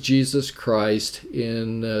works of Jesus Christ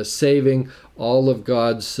in saving all of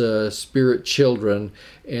God's spirit children,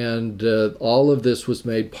 and all of this was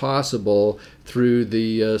made possible through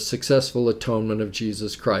the successful atonement of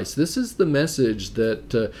Jesus Christ. This is the message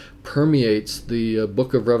that permeates the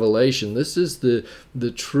book of Revelation. This is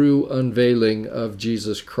the true unveiling of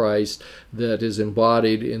Jesus Christ that is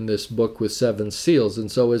embodied in this book with 7 seals.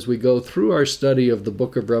 And so as we go through our study of the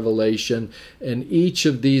book of Revelation, and each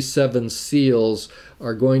of these 7 seals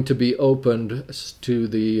are going to be opened to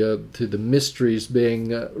the mysteries being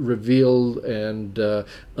revealed and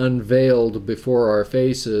unveiled before our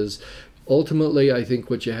faces, ultimately I think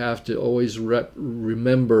what you have to always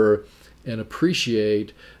remember and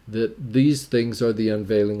appreciate, that these things are the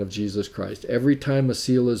unveiling of Jesus Christ. Every time a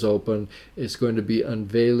seal is open, it's going to be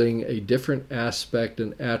unveiling a different aspect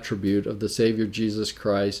and attribute of the Savior Jesus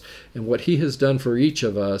Christ and what he has done for each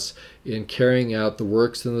of us in carrying out the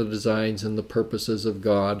works and the designs and the purposes of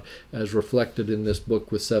God as reflected in this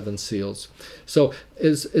book with 7 seals. So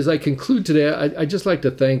as I conclude today, I'd just like to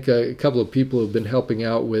thank a couple of people who have been helping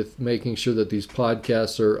out with making sure that these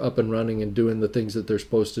podcasts are up and running and doing the things that they're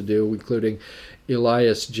supposed to do, including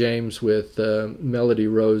Elias James with Melody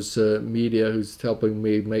Rose Media, who's helping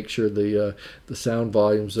me make sure the sound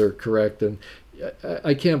volumes are correct. And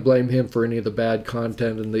I can't blame him for any of the bad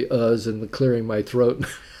content and the uhs and the clearing my throat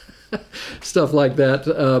stuff like that,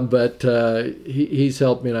 but he's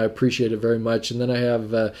helped me, and I appreciate it very much. And then I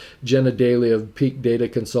have Jenna Daly of Peak Data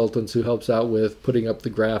Consultants, who helps out with putting up the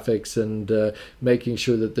graphics and making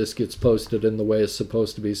sure that this gets posted in the way it's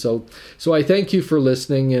supposed to be. So I thank you for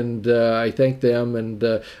listening, and I thank them, and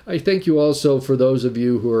I thank you also for those of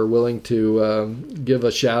you who are willing to give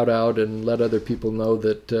a shout out and let other people know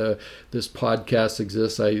that this podcast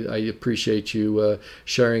exists. I appreciate you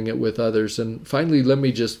sharing it with others. And finally, let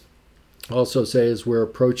me just also say, as we're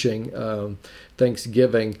approaching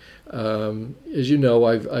Thanksgiving, as you know,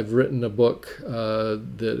 I've written a book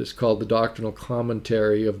that is called The Doctrinal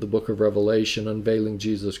Commentary of the Book of Revelation, Unveiling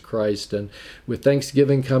Jesus Christ. And with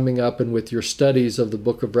Thanksgiving coming up and with your studies of the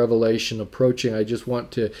Book of Revelation approaching, I just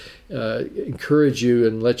want to encourage you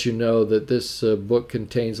and let you know that this book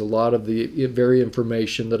contains a lot of the very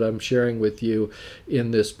information that I'm sharing with you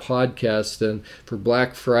in this podcast. And for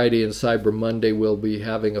Black Friday and Cyber Monday, we'll be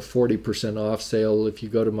having a 40% off sale. If you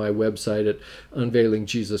go to my website at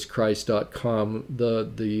unveilingjesuschrist.com,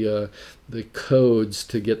 the codes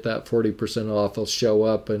to get that 40% off will show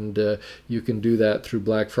up, and you can do that through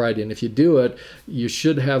Black Friday. And if you do it, you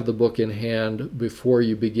should have the book in hand before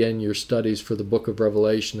you begin your studies for the Book of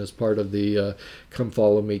Revelation as part of the Come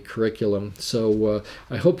Follow Me curriculum. So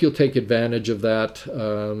I hope you'll take advantage of that.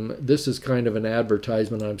 This is kind of an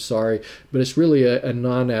advertisement, I'm sorry, but it's really a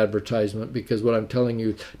non-advertisement, because what I'm telling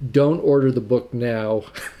you, don't order the book now.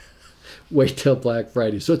 Wait till Black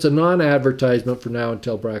Friday. So it's a non-advertisement for now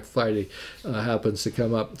until Black Friday happens to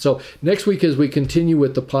come up. So next week, as we continue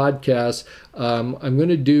with the podcast, I'm going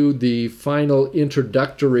to do the final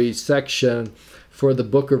introductory section for the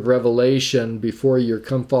Book of Revelation before your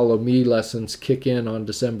Come Follow Me lessons kick in on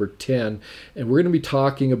December 10. And we're going to be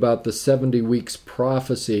talking about the 70 weeks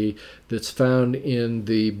prophecy that's found in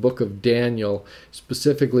the book of Daniel,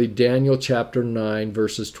 specifically Daniel chapter 9,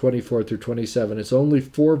 verses 24 through 27. It's only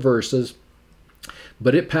 4 verses,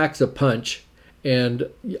 but it packs a punch. And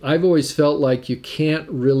I've always felt like you can't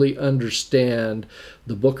really understand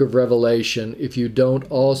the book of Revelation if you don't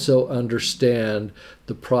also understand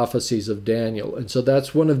the prophecies of Daniel. And so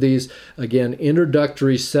that's one of these, again,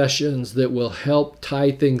 introductory sessions that will help tie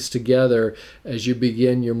things together as you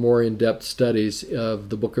begin your more in-depth studies of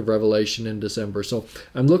the book of Revelation in December. So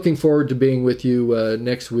I'm looking forward to being with you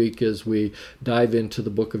next week as we dive into the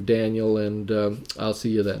book of Daniel, and I'll see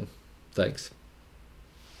you then. Thanks.